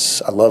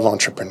business. I love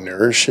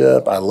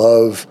entrepreneurship. I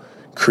love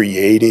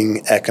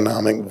creating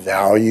economic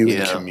value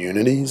in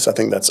communities. I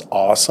think that's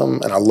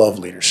awesome. And I love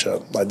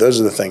leadership. Like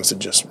those are the things that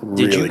just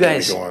really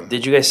get me going.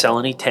 Did you guys sell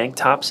any tank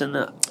tops in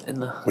the?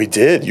 We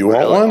did. You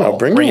want one? I'll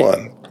bring you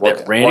one.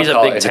 Randy's a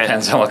big It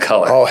depends on what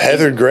color. Oh,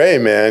 heathered gray,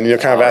 man.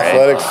 Kind of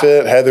athletic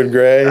fit, heathered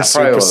gray, that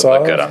super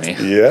soft. Look good on me.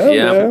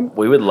 Yeah, man.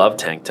 We would love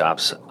tank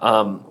tops.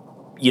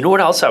 You know what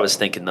else I was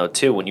thinking though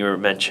too when you were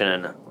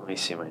mentioning? Let me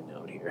see my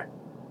note here.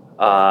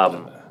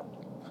 No,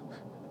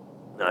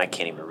 I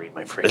can't even read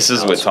my freaking. This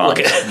is what Tom.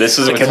 This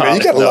is what Tom.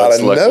 You got a lot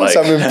of notes. Like.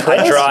 I'm impressed.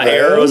 I draw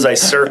arrows. I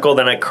circle,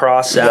 then I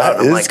cross out.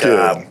 That is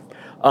good.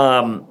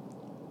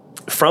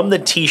 From the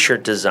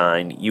T-shirt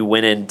design, you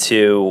went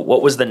into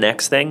what was the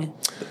next thing?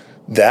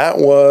 That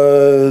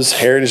was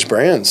Heritage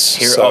Brands.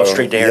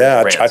 Straight to Heritage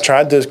Brands. I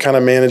tried to kind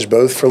of manage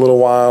both for a little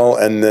while,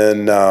 and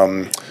then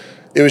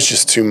it was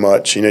just too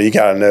much. You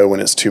got to know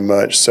when it's too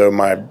much. So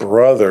my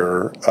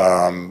brother,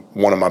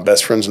 one of my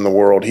best friends in the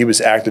world, he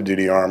was active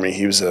duty Army.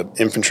 He was an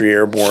infantry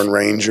airborne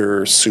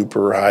ranger,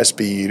 super high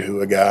speed,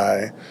 hua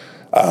guy.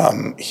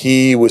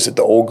 He was at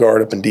the Old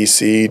Guard up in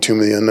D.C., Tomb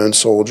of the Unknown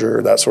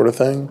Soldier, that sort of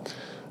thing.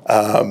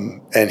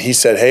 And he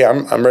said, hey,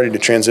 I'm ready to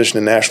transition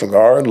to National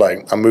Guard.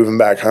 Like, I'm moving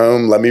back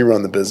home. Let me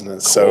run the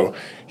business. Cool. So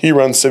he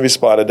runs Civi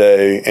Supply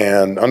today,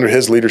 and under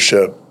his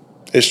leadership,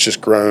 it's just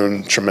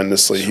grown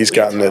tremendously. Sweet. He's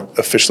gotten it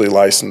officially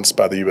licensed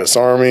by the U.S.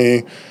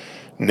 Army,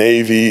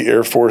 Navy,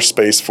 Air Force,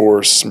 Space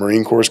Force,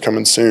 Marine Corps is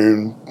coming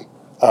soon.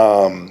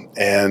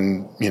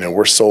 And,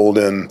 we're sold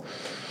in,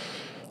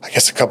 I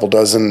guess, a couple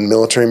dozen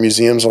military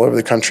museums all over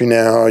the country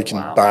now. You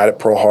can buy it at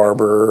Pearl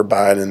Harbor,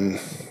 buy it in...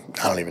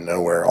 I don't even know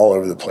where, all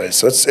over the place.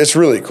 So it's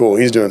really cool.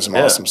 He's doing some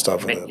awesome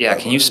stuff with it. Yeah,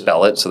 can you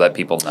spell it so that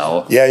people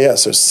know? Yeah.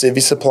 So Civi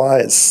Supply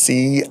is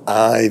CIVVIE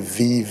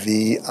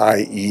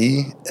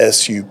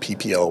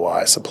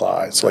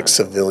Supply. It's like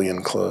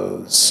civilian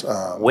clothes.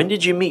 When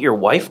did you meet your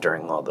wife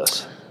during all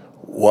this?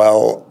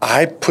 Well,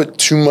 I put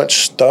too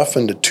much stuff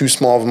into too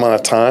small of amount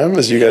of time,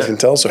 as you guys can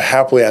tell. So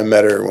happily, I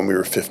met her when we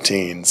were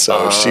 15.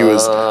 So she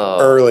was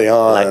early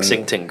on.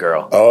 Lexington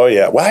girl. Oh,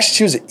 yeah. Well, actually,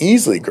 she was an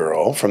Easley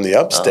girl from the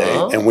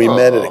upstate, and we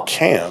met at a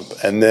camp.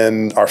 And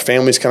then our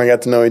families kind of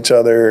got to know each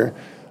other.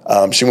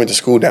 She went to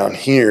school down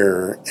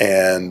here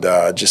and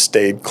just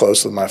stayed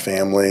close with my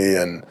family.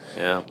 And,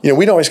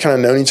 we'd always kind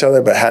of known each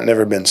other, but hadn't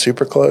ever been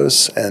super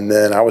close. And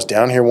then I was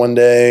down here one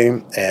day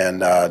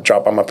and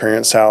dropped by my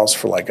parents' house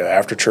for like an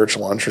after-church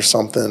lunch or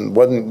something.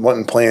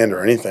 Wasn't planned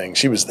or anything.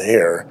 She was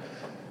there.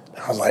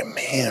 I was like,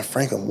 man,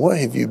 Franklin, what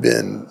have you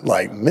been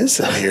like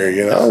missing here?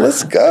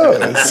 Let's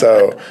go. And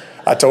so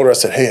I told her, I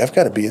said, hey, I've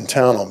got to be in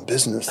town on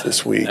business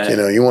this week.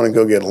 You want to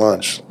go get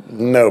lunch?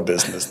 No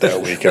business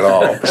that week at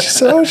all. She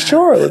said, oh,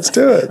 sure, let's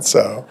do it.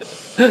 So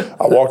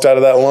I walked out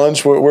of that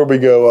lunch. Where'd we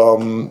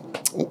go?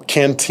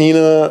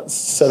 Cantina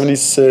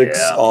 76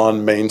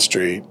 on Main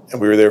Street.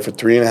 And we were there for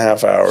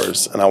 3.5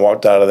 hours. And I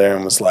walked out of there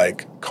and was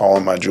like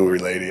calling my jewelry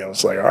lady. I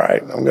was like, all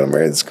right, I'm going to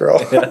marry this girl.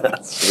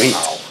 Sweet.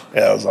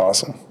 Yeah, it was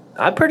awesome.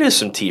 I produced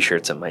some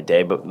T-shirts in my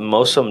day, but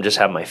most of them just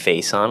have my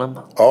face on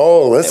them.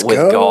 Oh, let's go.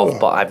 With golf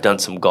ball. I've done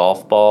some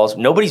golf balls.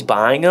 Nobody's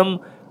buying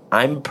them.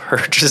 I'm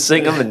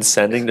purchasing them and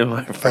sending to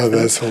my friends. Oh,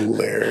 that's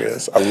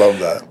hilarious. I love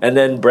that. And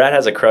then Brad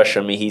has a crush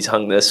on me. He's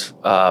hung this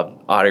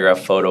autograph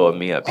photo of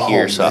me up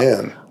here. So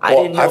man.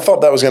 I thought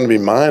that was going to be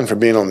mine for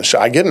being on the show.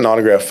 I get an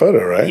autograph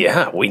photo, right?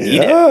 Yeah, we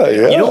need it. Yeah.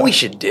 You know what we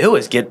should do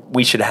is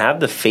we should have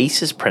the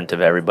faces print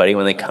of everybody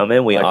when they come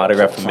in. We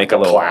autograph and make a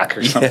little plaque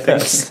or something.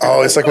 Yes.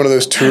 Oh, it's like one of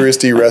those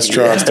touristy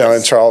restaurants down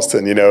in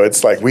Charleston.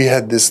 It's like we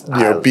had this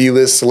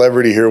B-list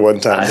celebrity here one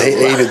time. They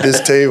ate at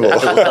this table.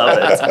 I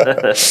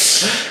love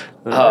it.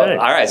 All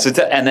right. So,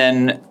 and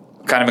then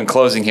kind of in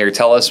closing here,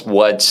 tell us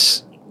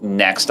what's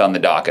next on the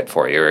docket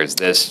for you. Or is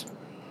this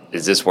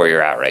where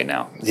you're at right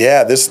now?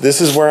 Yeah, this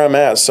is where I'm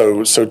at.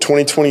 So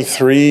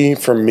 2023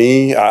 for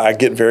me, I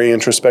get very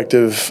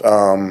introspective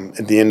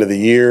at the end of the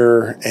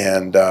year.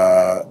 And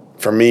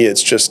for me,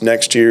 it's just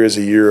next year is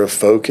a year of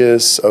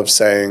focus, of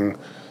saying,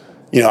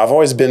 I've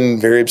always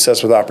been very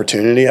obsessed with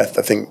opportunity. I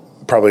think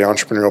probably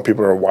entrepreneurial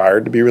people are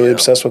wired to be really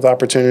obsessed with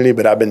opportunity,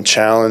 but I've been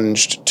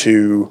challenged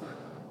to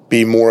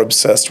be more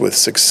obsessed with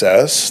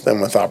success than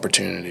with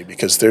opportunity,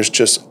 because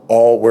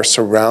we're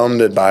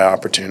surrounded by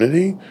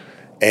opportunity,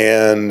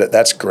 and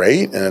that's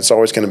great, and it's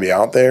always going to be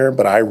out there,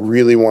 but I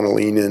really want to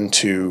lean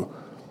into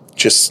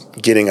just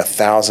getting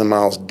 1,000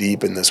 miles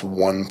deep in this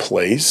one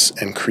place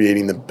and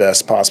creating the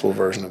best possible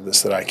version of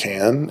this that I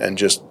can, and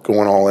just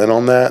going all in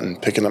on that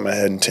and picking up my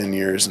head in 10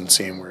 years and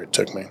seeing where it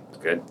took me.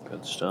 Good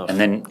stuff. And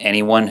then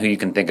anyone who you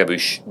can think of who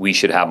we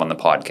should have on the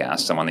podcast,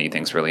 someone that you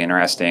think is really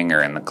interesting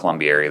or in the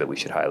Columbia area that we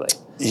should highlight.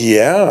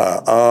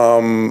 Yeah.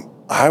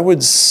 I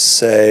would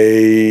say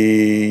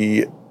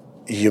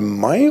you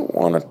might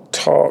want to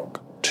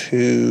talk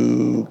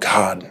to,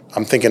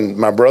 I'm thinking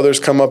my brother's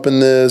come up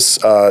in this,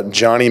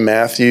 Johnny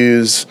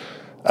Matthews,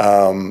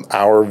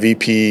 our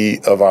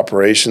VP of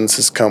operations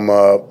has come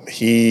up.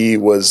 He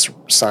was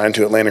signed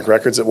to Atlantic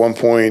Records at one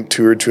point,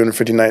 toured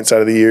 250 nights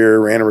out of the year,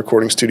 ran a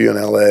recording studio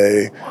in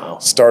LA,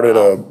 started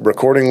a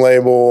recording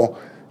label.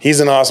 He's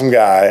an awesome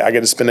guy. I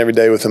get to spend every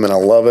day with him and I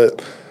love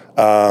it.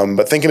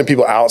 But thinking of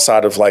people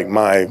outside of like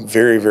my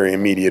very, very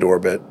immediate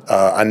orbit,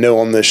 I know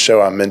on this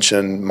show I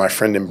mentioned my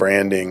friend in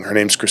branding. Her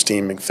name's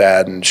Christine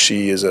McFadden.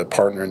 She is a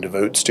partner in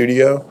Devote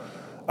Studio.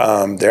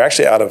 They're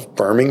actually out of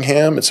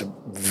Birmingham. It's a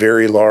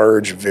very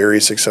large, very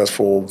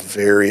successful,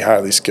 very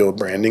highly skilled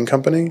branding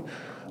company.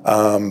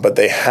 But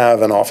they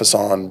have an office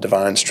on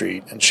Divine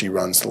Street, and she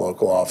runs the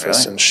local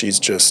office. Really? And she's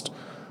just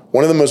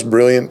one of the most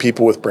brilliant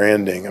people with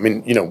branding. I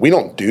mean, we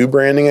don't do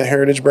branding at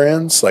Heritage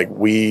Brands. Like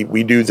we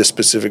do the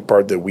specific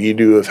part that we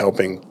do of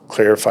helping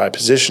clarify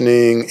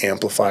positioning,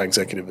 amplify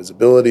executive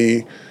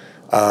visibility.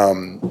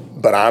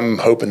 But I'm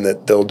hoping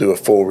that they'll do a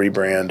full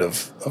rebrand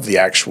of the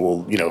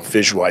actual,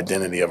 visual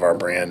identity of our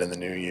brand in the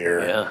new year.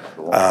 Yeah.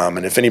 Cool.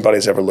 And if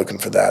anybody's ever looking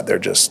for that, they're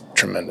just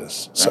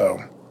tremendous. Yeah.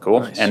 So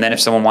cool. Nice. And then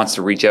if someone wants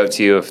to reach out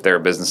to you, if they're a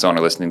business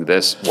owner listening to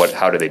this,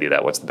 how do they do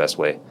that? What's the best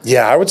way?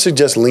 Yeah, I would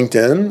suggest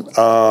LinkedIn.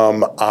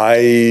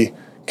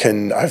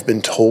 I've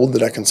been told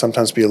that I can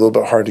sometimes be a little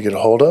bit hard to get a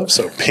hold of.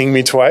 So ping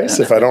me twice.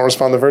 If I don't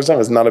respond the first time,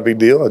 it's not a big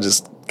deal. I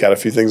just got a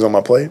few things on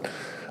my plate.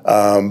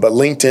 But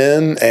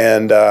LinkedIn,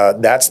 and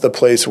that's the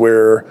place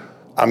where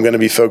I'm going to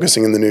be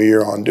focusing in the new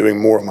year on doing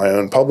more of my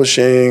own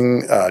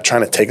publishing,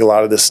 trying to take a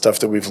lot of this stuff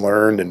that we've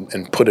learned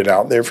and put it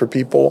out there for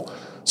people.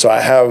 So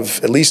I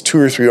have at least 2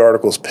 or 3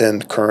 articles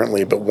pinned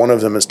currently, but one of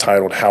them is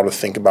titled How to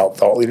Think About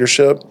Thought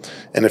Leadership.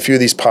 And a few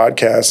of these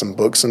podcasts and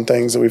books and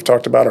things that we've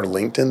talked about are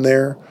linked in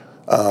there.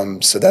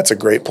 So that's a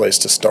great place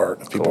to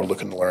start if people are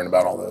looking to learn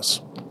about all this.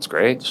 That's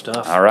great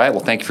stuff. All right.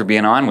 Well, thank you for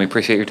being on. We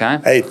appreciate your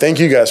time. Hey, thank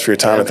you guys for your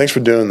time, and thanks for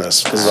doing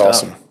this. This is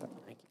awesome.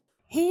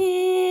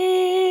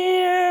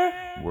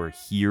 We're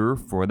here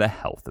for the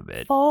health of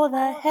it. For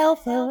the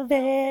health of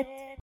it.